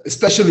the,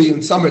 especially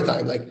in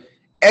summertime, like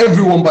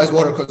everyone buys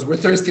water because we're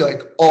thirsty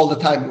like all the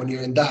time when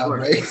you're in Dahab,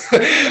 right?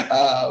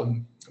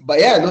 But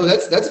yeah, no,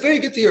 that's very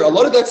good to hear. A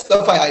lot of that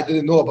stuff I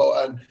didn't know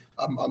about, and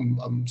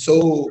I'm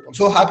so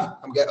happy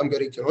I'm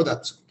getting to know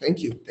that. So thank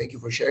you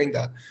for sharing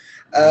that.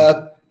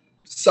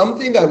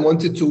 Something I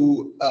wanted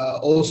to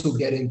also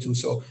get into.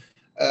 So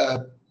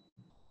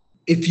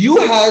if you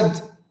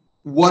had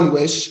one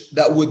wish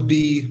that would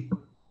be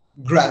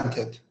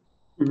granted,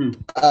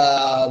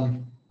 what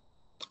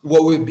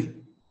would it be?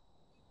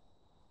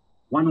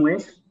 One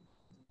wish?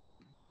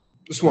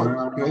 Just one.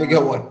 You only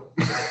get one.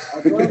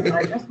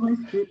 I just wish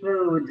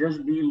people would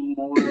just be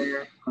more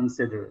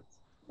considerate.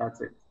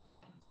 That's it.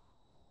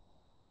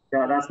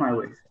 Yeah, that's my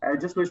wish. I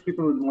just wish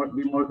people would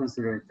be more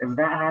considerate. If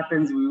that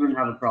happens, we wouldn't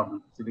have a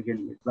problem to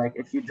begin with. Like,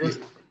 if you just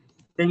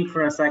think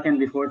for a second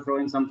before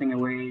throwing something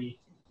away,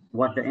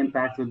 what the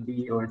impact would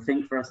be, or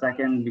think for a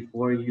second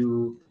before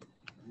you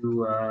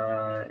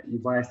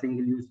buy a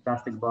single-use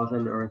plastic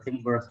bottle, or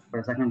think for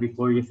a second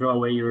before you throw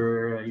away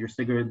your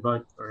cigarette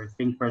butt, or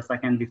think for a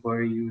second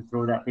before you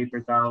throw that paper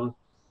towel,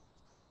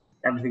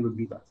 everything would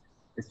be better.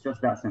 It's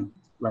just that simple.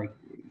 Like,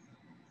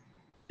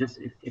 just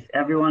if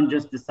everyone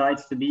just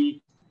decides to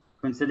be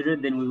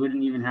considerate, then we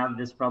wouldn't even have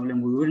this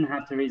problem. We wouldn't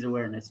have to raise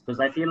awareness, because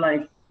I feel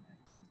like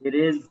it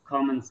is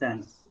common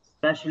sense,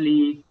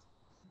 especially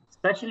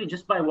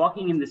just by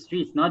walking in the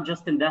streets, not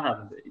just in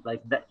Dahab.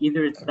 Like that,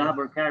 either it's Dahab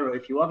or Cairo.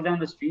 If you walk down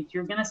the street,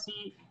 you're gonna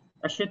see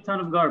a shit ton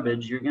of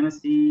garbage. You're gonna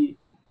see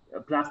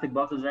plastic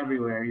bottles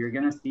everywhere. You're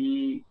gonna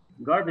see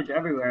garbage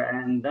everywhere,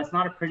 and that's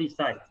not a pretty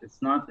sight.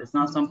 It's not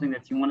something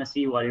that you want to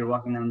see while you're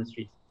walking down the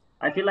streets.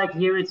 I feel like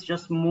here it's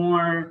just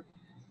more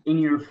in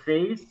your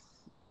face,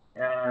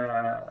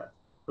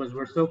 because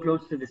we're so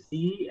close to the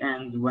sea,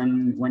 and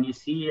when you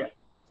see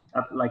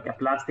like a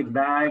plastic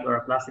bag or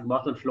a plastic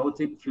bottle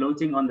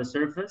floating on the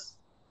surface,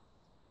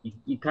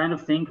 you kind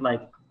of think,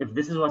 like, if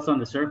this is what's on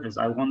the surface,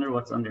 I wonder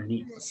what's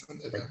underneath. Like,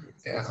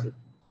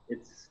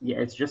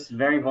 it's just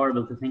very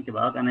horrible to think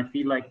about, and I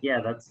feel like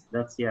that's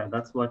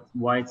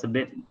why it's a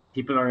bit,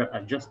 people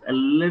are just a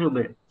little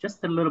bit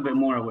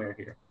more aware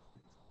here.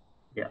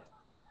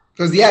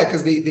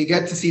 Because they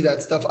get to see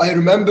that stuff. I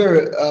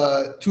remember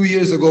 2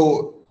 years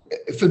ago,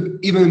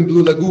 even in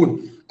Blue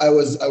Lagoon, I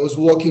was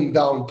walking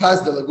down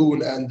past the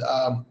lagoon, and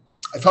I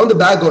found a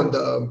bag on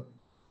the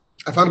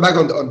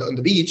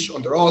beach,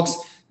 on the rocks,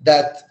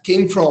 that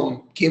came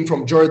from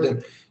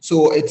Jordan.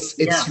 So it's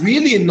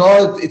really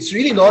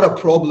not a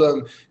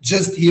problem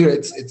just here.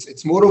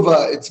 It's more of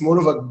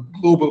a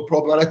global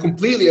problem. And I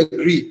completely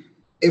agree.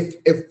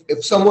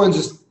 If someone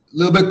just a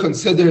little bit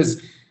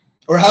considers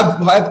or have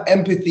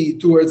empathy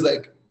towards,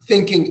 like,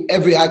 thinking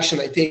every action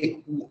I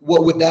take,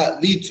 what would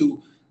that lead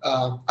to?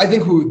 I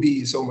think we would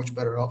be so much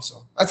better off.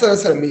 So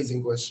that's an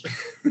amazing question.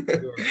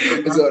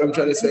 Is what I'm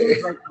trying to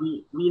say. Like,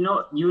 you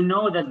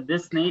know that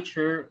this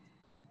nature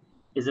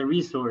is a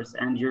resource,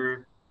 and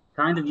you're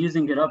kind of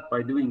using it up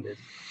by doing this.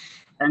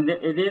 And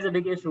it is a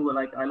big issue.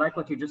 Like, I like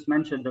what you just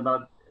mentioned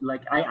about,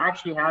 like, I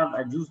actually have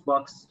a juice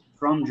box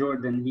from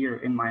Jordan here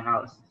in my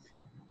house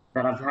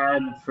that I've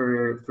had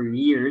for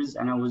years,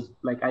 and I was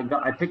like,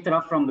 I picked it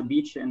up from the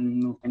beach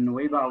in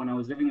Nuweiba when I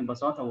was living in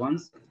Basata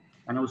once.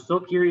 And I was so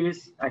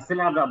curious. I still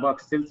have that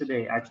box till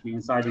today, actually,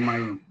 inside in my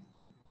room.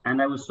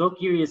 And I was so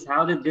curious,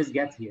 how did this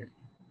get here?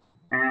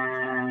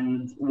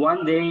 And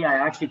one day I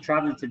actually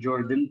traveled to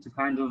Jordan to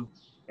kind of,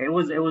 I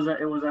wasn't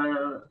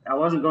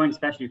going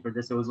especially for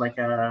this. It was like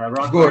a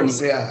rock climbing.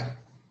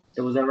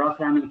 It was a rock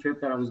climbing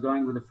trip that I was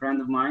going with a friend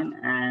of mine.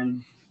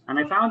 And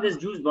I found this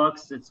juice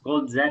box. It's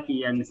called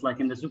Zaki, and it's like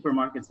in the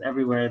supermarkets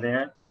everywhere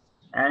there.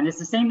 And it's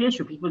the same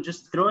issue. People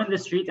just throw in the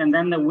street, and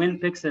then the wind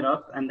picks it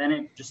up, and then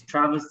it just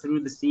travels through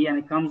the sea, and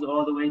it comes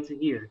all the way to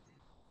here.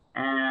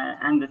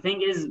 And the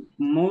thing is,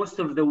 most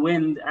of the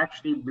wind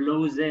actually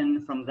blows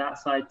in from that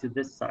side to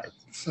this side.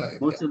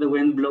 Most of the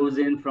wind blows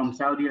in from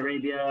Saudi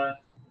Arabia,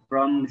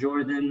 from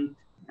Jordan,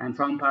 and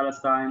from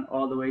Palestine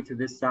all the way to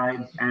this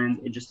side, and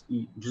it just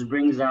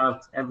brings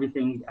out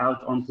everything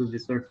out onto the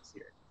surface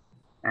here.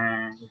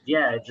 And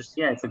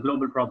it's a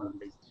global problem,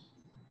 basically.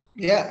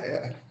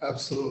 Yeah,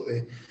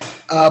 absolutely.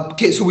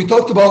 Okay, so we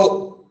talked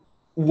about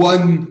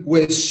one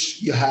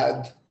wish you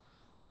had.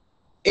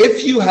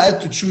 If you had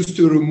to choose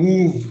to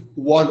remove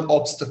one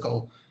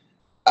obstacle,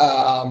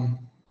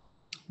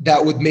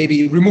 that would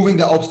maybe removing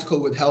the obstacle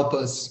would help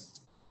us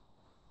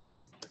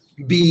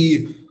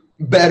be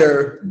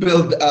better,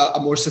 build a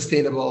more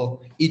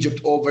sustainable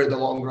Egypt over the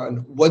long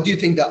run. What do you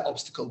think that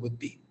obstacle would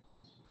be?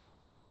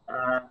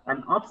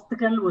 An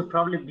obstacle would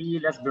probably be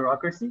less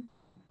bureaucracy.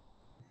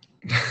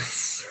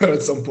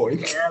 At some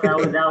point. Yeah, that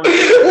would help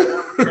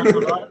a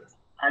lot.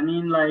 I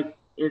mean, like,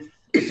 if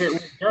it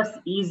was just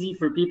easy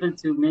for people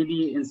to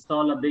maybe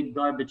install a big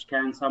garbage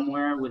can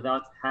somewhere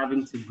without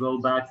having to go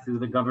back to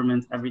the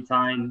government every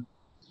time,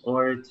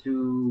 or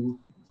to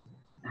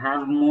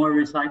have more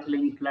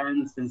recycling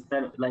plants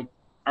instead of, like,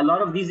 a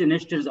lot of these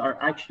initiatives are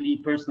actually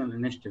personal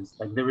initiatives.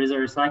 Like, there is a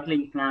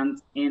recycling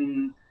plant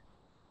in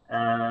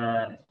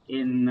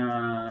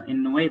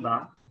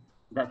Nuweiba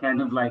that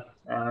kind of like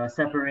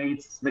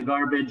separates the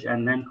garbage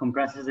and then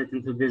compresses it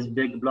into these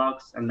big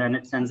blocks, and then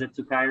it sends it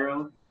to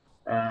Cairo.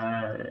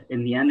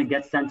 In the end, it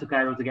gets sent to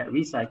Cairo to get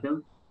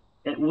recycled.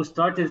 It was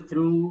started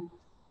through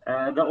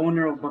the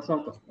owner of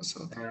Basata,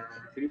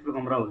 Sharif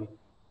al-Ghamrawi,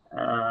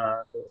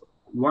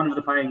 one of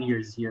the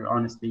pioneers here,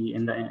 honestly,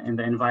 in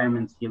the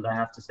environment field, I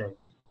have to say.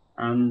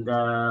 And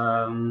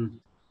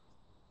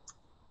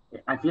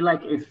I feel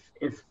like if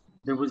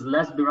there was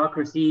less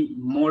bureaucracy,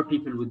 more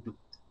people would do it.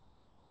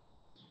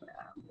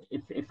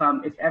 if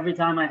every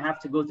time I have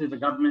to go to the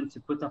government to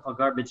put up a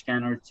garbage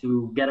can or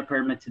to get a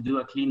permit to do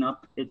a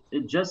cleanup,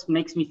 it just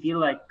makes me feel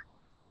like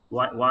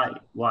why?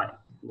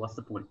 What's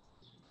the point?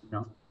 You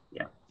know?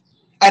 Yeah.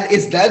 And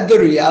is that the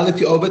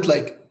reality of it?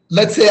 Like,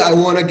 let's say I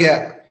want to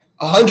get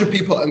 100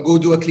 people and go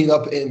do a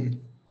cleanup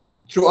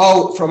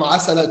throughout from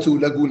Asala to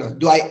Laguna.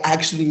 Do I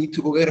actually need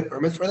to go get a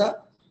permit for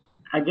that?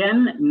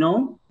 Again,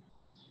 no,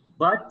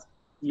 but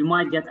you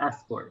might get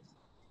asked for it,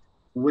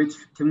 which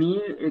to me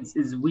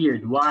is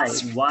weird. Why?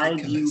 Why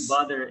do you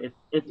bother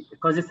if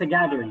because it's a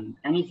gathering.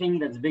 Anything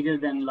that's bigger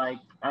than, like,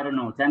 I don't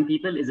know, 10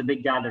 people is a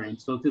big gathering.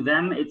 So to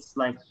them, it's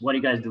like, what are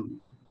you guys doing?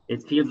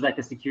 It feels like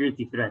a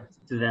security threat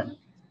to them.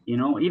 You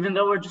know, even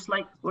though we're just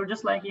like,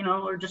 you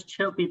know, we're just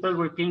chill people.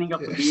 We're cleaning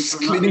up the beach.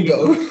 Cleaning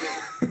though.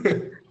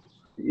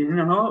 You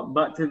know,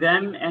 but to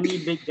them, any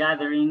big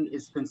gathering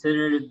is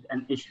considered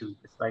an issue.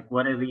 It's like,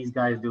 what are these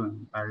guys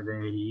doing? Are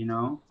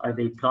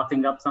they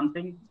plotting up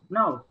something?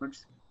 No, we're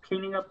just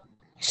cleaning up.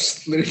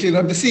 Literally cleaning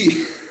up the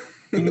sea.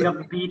 Cleaning up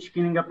the beach,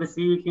 cleaning up the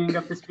sea, cleaning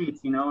up the streets,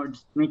 you know, or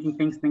just making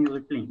things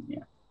look clean.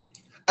 Yeah.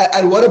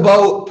 And what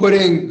about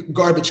putting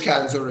garbage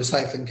cans or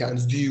recycling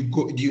cans? Do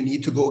you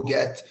need to go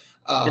get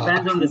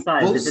depends on the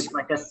size. If it's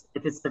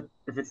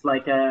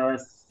like a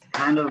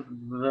kind of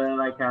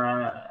like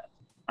a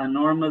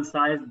normal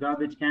sized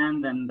garbage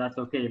can, then that's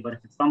okay. But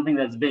if it's something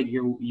that's big,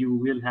 you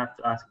will have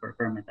to ask for a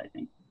permit, I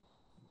think.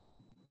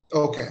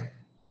 Okay.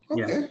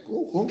 Yeah.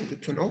 Cool.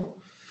 Good to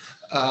know.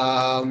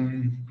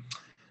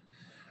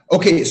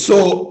 Okay,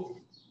 so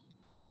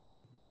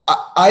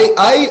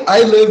I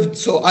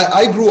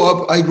grew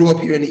up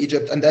here in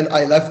Egypt, and then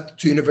I left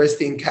to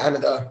university in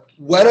Canada.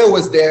 When I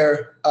was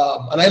there,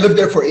 and I lived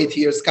there for 8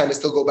 years, kind of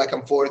still go back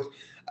and forth.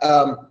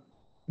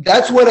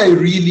 That's when I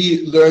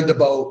really learned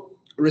about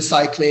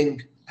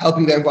recycling,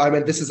 helping the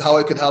environment. This is how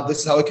I could help. This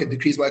is how I could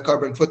decrease my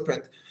carbon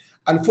footprint.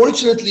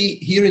 Unfortunately,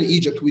 here in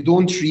Egypt, we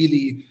don't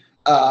really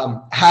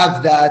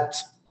have that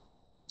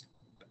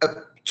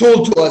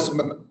told to us.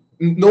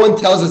 No one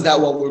tells us that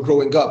while we're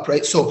growing up,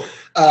 right? So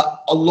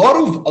a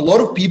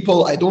lot of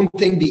people, I don't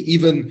think they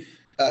even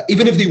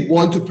if they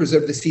want to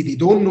preserve the sea, they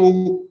don't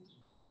know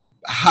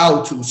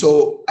how to.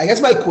 So I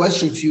guess my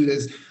question to you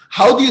is,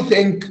 how do you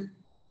think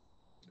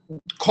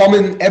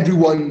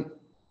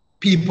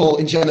people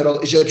in general,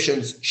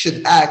 Egyptians,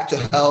 should act to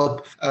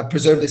help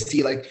preserve the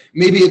sea? Like,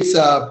 maybe it's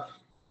a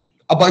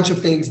bunch of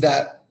things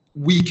that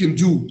we can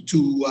do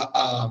to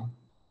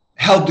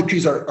help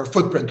decrease our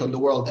footprint on the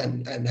world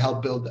and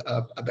help build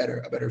a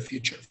better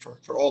future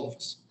for all of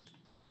us.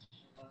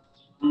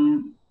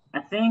 I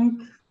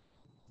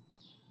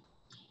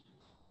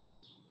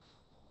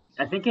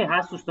think it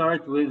has to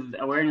start with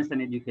awareness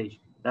and education.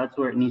 That's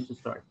where it needs to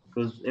start.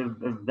 Because if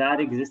that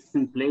exists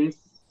in place,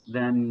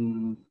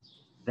 then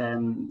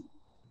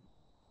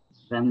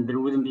there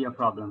wouldn't be a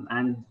problem.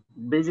 And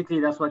basically,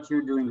 that's what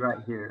you're doing right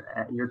here.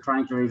 You're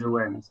trying to raise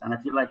awareness. And I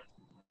feel like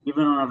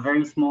even on a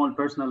very small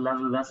personal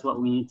level, that's what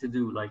we need to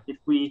do. Like, if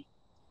we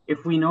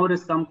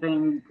notice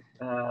something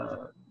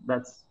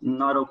that's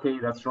not okay,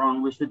 that's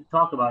wrong, we should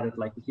talk about it.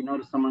 Like, if you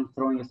notice someone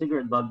throwing a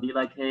cigarette butt, be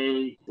like,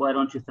 hey, why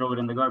don't you throw it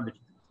in the garbage?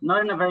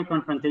 Not in a very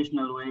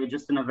confrontational way,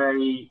 just in a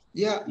very,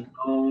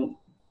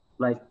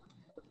 like,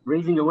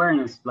 raising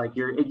awareness. Like,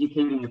 you're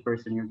educating the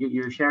person.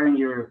 You're sharing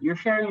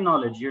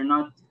knowledge. You're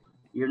not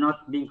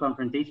being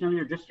confrontational.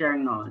 You're just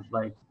sharing knowledge.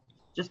 Like,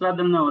 just let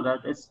them know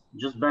that it's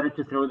just better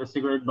to throw the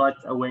cigarette butt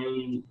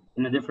away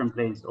in a different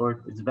place,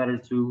 or it's better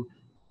to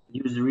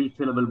use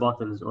refillable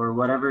bottles, or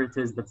whatever it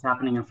is that's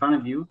happening in front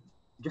of you.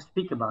 Just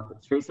speak about it.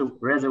 Raise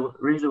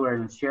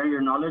awareness, share your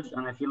knowledge.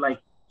 And I feel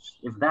like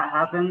if that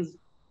happens,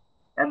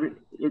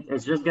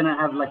 it's just going to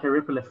have like a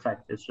ripple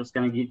effect. It's just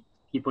going to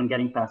keep on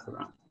getting passed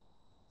around.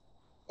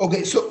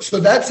 Okay, so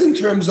that's in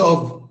terms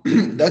of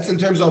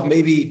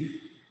maybe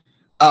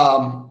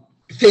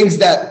things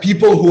that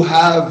people who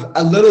have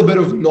a little bit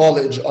of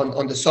knowledge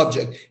on the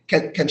subject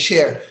can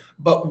share.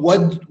 But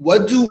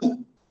what do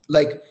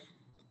like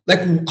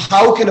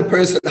how can a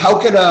person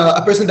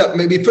that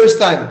maybe first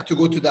time to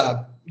go to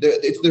Dahab,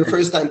 it's their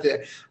first time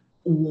there,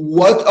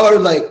 what are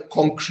like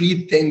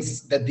concrete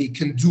things that they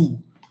can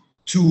do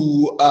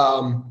to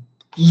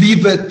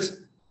leave it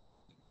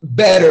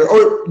better,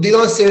 or they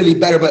don't necessarily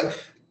better, but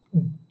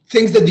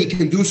things that they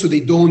can do so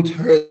they don't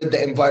hurt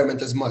the environment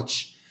as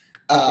much?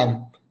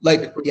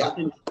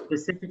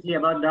 Specifically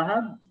about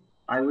Dahab,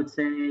 I would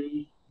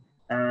say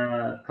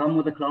come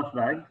with a cloth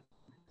bag,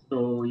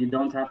 so you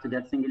don't have to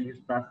get single-use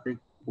plastic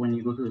when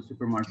you go to the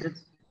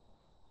supermarkets.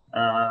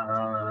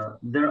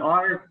 There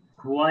are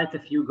quite a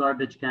few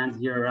garbage cans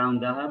here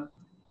around Dahab,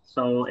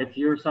 so if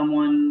you're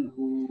someone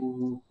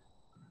who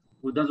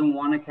doesn't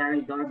want to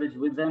carry garbage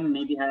with them,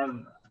 maybe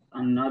have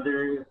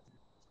another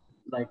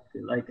like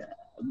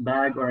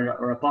bag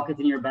or a pocket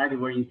in your bag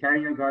where you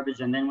carry your garbage,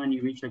 and then when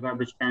you reach a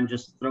garbage can,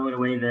 just throw it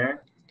away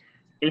there.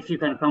 If you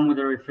can come with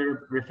a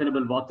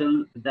refillable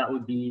bottle, that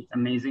would be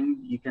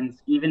amazing. You can,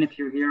 even if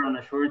you're here on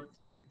a short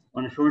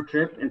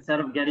trip, instead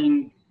of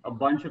getting a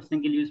bunch of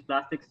single-use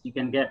plastics, you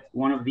can get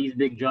one of these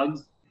big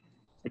jugs.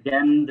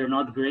 Again, they're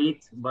not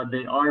great, but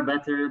they are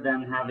better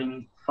than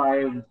having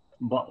five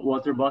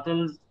water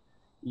bottles.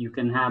 You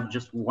can have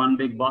just one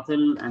big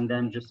bottle and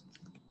then just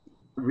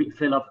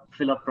fill up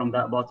from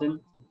that bottle.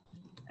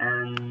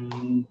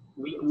 And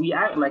we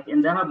act like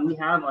in Dahab, we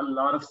have a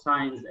lot of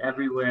signs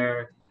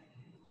everywhere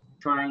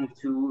trying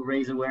to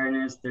raise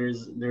awareness.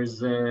 There's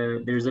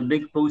a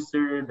big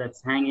poster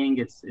that's hanging.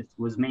 It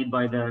was made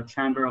by the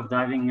Chamber of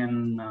Diving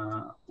and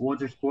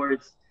Water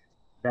Sports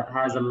that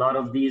has a lot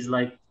of these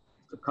like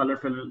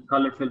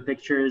colorful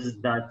pictures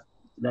that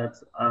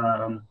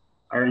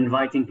are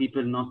inviting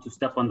people not to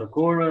step on the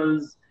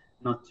corals,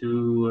 not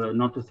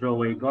to throw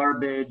away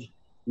garbage,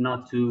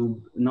 not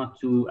to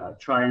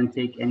try and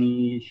take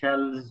any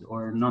shells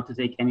or not to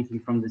take anything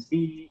from the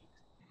sea.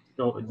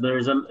 So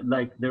there's a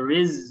like there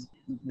it's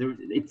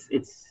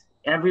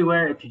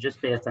everywhere if you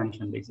just pay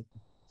attention, basically.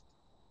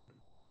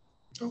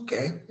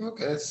 Okay,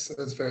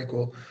 that's very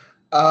cool.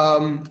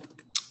 Um,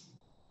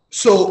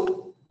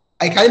 so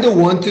I kind of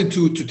wanted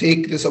to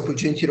take this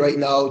opportunity right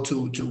now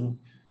to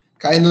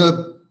kind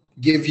of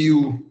give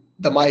you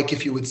the mic,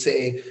 if you would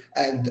say,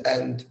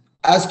 and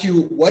ask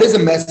you what is a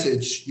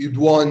message you'd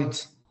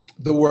want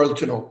the world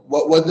to know.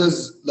 What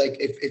does, like,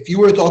 if you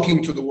were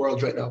talking to the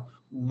world right now,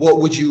 what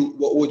would you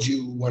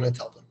want to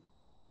tell them?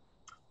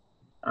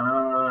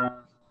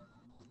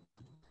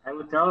 I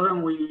would tell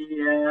them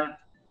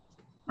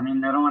I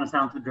mean, I don't want to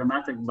sound too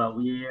dramatic, but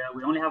we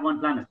only have one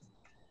planet.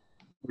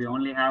 We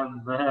only have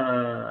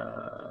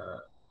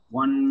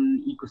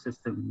one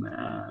ecosystem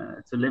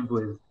to live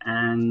with.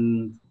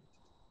 And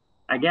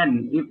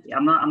again,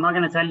 I'm not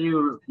going to tell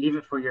you leave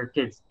it for your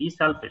kids. Be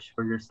selfish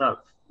for yourself.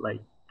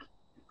 Like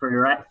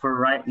for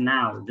right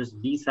now,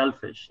 just be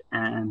selfish.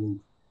 And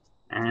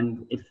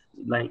if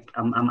like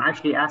I'm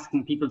actually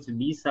asking people to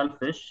be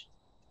selfish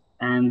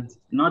and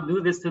not do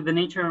this to the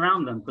nature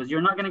around them, because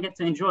you're not going to get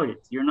to enjoy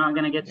it. You're not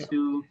going to get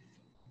to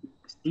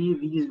see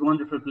these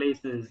wonderful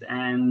places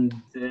and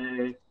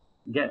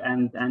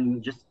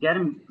just get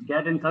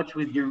in touch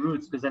with your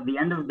roots, because at the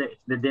end of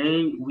the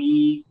day,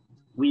 we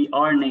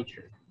are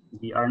nature.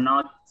 We're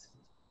not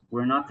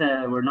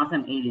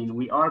an alien.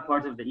 We are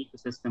part of the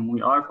ecosystem.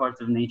 We are part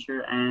of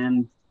nature,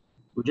 and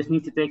we just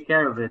need to take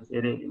care of it.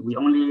 We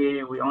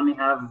only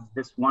have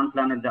this one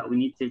planet that we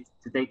need to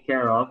take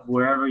care of,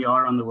 wherever you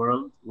are on the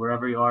world,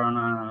 wherever you are on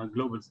a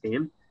global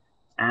scale.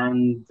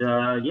 And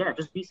yeah,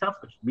 just be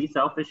selfish. Be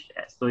selfish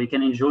so you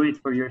can enjoy it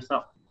for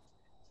yourself.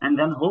 And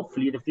then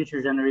hopefully the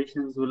future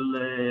generations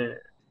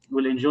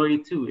will enjoy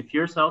it too. If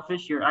you're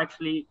selfish,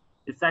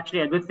 it's actually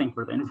a good thing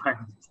for the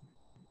environment.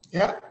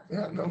 Yeah,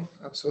 no,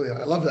 absolutely.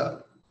 I love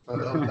that. I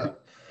love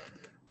that.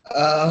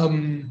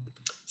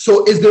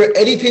 So is there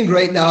anything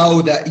right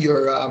now that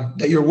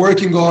you're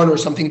working on, or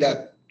something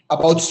that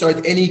about to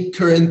start, any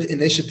current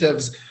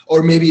initiatives,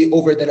 or maybe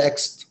over the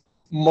next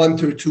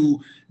month or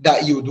two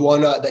that you would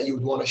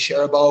wanna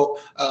share about?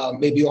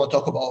 Maybe you want to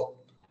talk about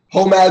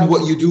HOMAD,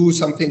 what you do,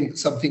 something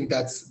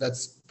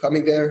that's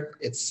coming there.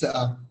 It's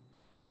Sure.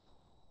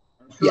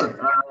 yeah.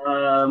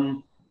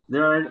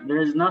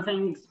 There's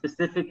nothing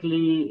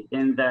specifically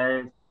in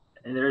there.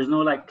 There's no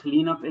like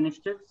cleanup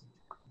initiatives.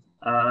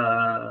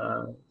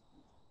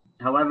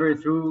 However,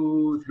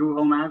 through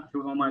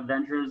HOMAD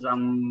Ventures,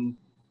 I'm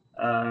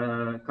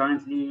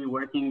currently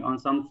working on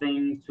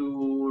something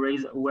to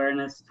raise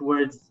awareness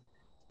towards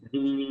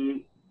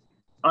the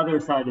other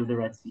side of the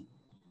Red Sea,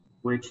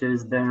 which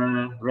is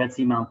the Red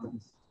Sea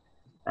Mountains.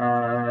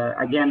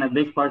 Again, a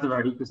big part of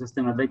our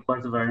ecosystem, a big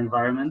part of our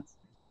environment.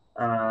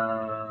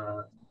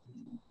 A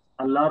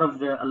lot of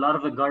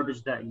the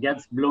garbage that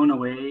gets blown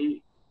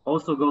away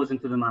also goes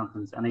into the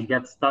mountains, and it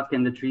gets stuck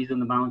in the trees in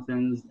the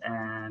mountains,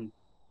 and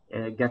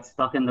it gets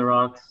stuck in the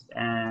rocks.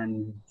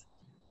 And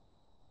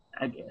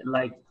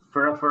like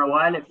for a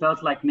while, it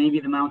felt like maybe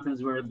the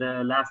mountains were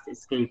the last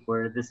escape,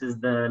 where this is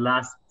the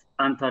last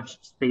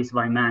untouched space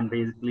by man,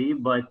 basically.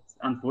 But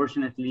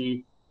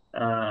unfortunately,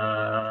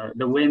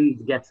 the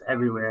wind gets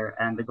everywhere,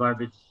 and the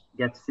garbage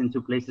gets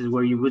into places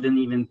where you wouldn't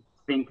even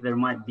think there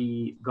might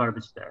be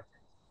garbage there.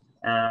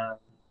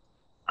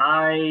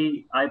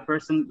 I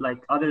personally,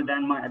 like, other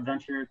than my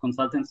adventure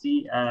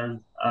consultancy, as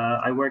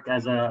I work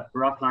as a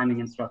rock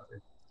climbing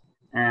instructor,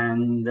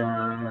 and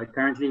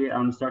currently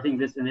I'm starting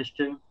this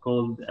initiative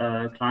called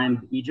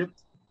Climb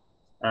Egypt.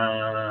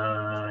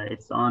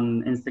 It's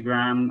on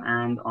Instagram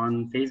and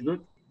on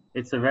Facebook.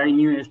 It's a very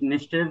new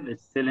initiative.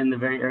 It's still in the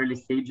very early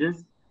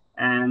stages.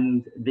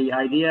 And the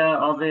idea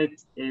of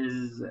it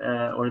is,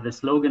 or the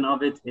slogan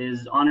of it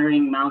is,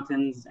 honoring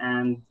mountains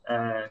and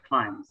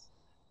climbs.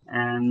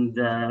 And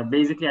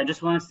basically, I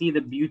just want to see the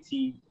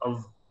beauty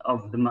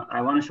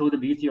I want to show the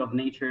beauty of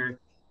nature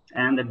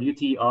and the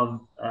beauty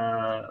of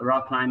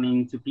rock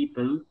climbing to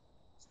people,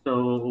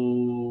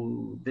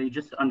 so they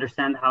just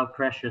understand how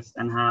precious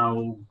and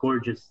how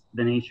gorgeous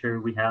the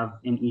nature we have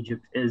in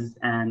Egypt is.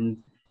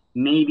 And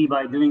maybe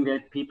by doing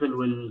that, people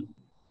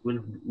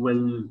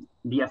will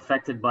be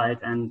affected by it,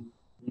 and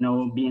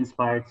be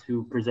inspired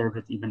to preserve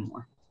it even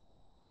more.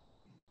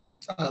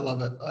 I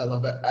love it. I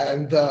love it.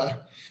 And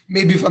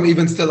maybe if I'm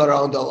even still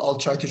around, I'll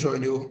try to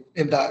join you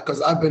in that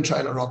because I've been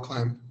trying to rock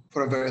climb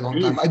for a very long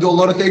time. Please. I do a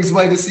lot of things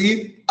by the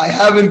sea. I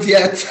haven't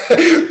yet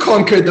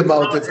conquered the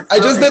mountains. It's I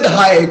so just did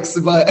exciting. hikes,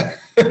 but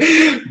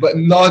but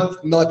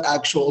not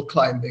actual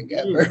climbing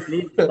Please, ever.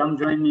 please come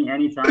join me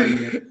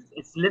anytime.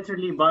 It's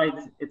literally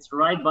it's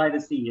right by the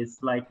sea.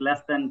 It's like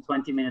less than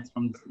 20 minutes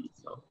from the sea.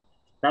 So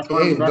that's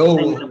one of the Okay, best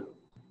things. no.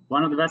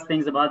 One of the best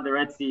things about the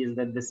Red Sea is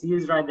that the sea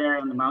is right there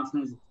and the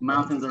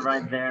mountains are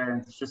right there,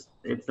 and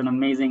it's an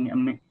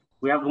amazing.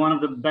 We have one of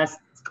the best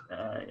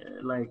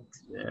like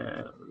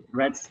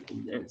Red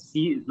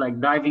Sea like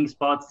diving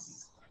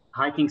spots,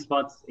 hiking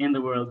spots in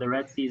the world. The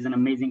Red Sea is an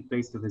amazing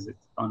place to visit,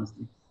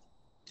 honestly.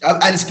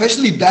 And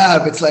especially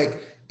Dahab, it's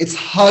like it's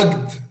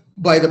hugged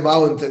by the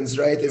mountains,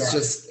 right? It's Yeah.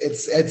 just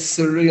it's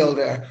surreal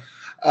there.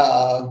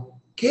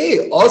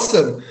 Okay,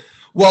 awesome.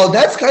 Well,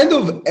 that's kind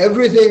of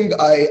everything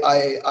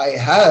I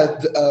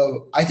had.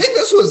 I think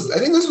this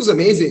was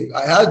amazing.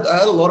 I had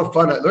a lot of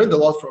fun. I learned a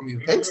lot from you.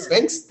 Yeah,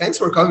 yeah. Thanks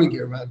for coming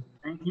here, man.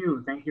 Thank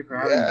you for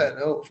having me. Yeah,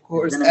 no, of It's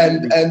course. been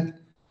amazing. And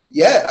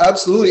yeah,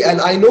 absolutely.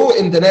 And I know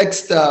in the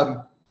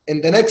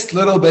next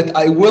little bit,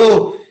 I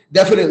will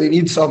definitely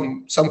need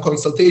some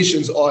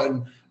consultations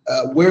on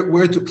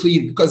where to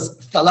clean because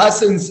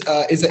Thalassains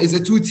is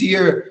a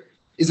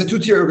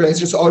two-tier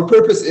organization. So our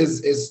purpose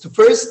is to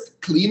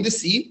first clean the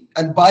sea,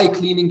 and by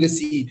cleaning the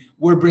sea,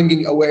 we're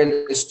bringing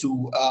awareness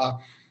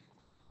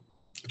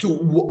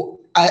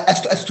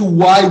as to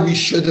why we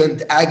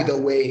shouldn't act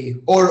away,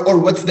 or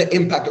what's the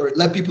impact, or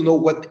let people know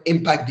what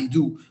impact they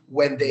do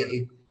when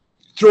they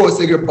throw a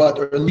cigarette butt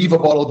or leave a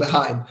bottle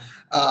behind.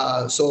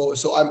 So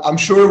I'm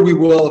sure we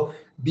will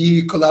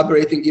be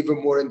collaborating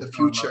even more in the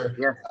future.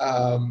 Yes,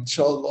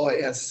 Inshallah,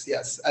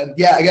 yes. And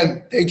yeah,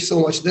 again, thank you so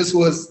much. This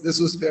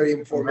was very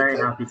I'm very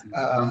informative. happy to.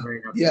 I'm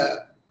very happy. Yeah,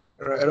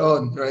 right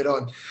on, right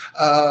on.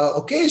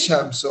 Okay,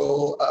 Sham.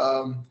 So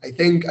I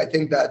think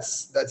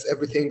that's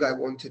everything I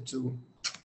wanted to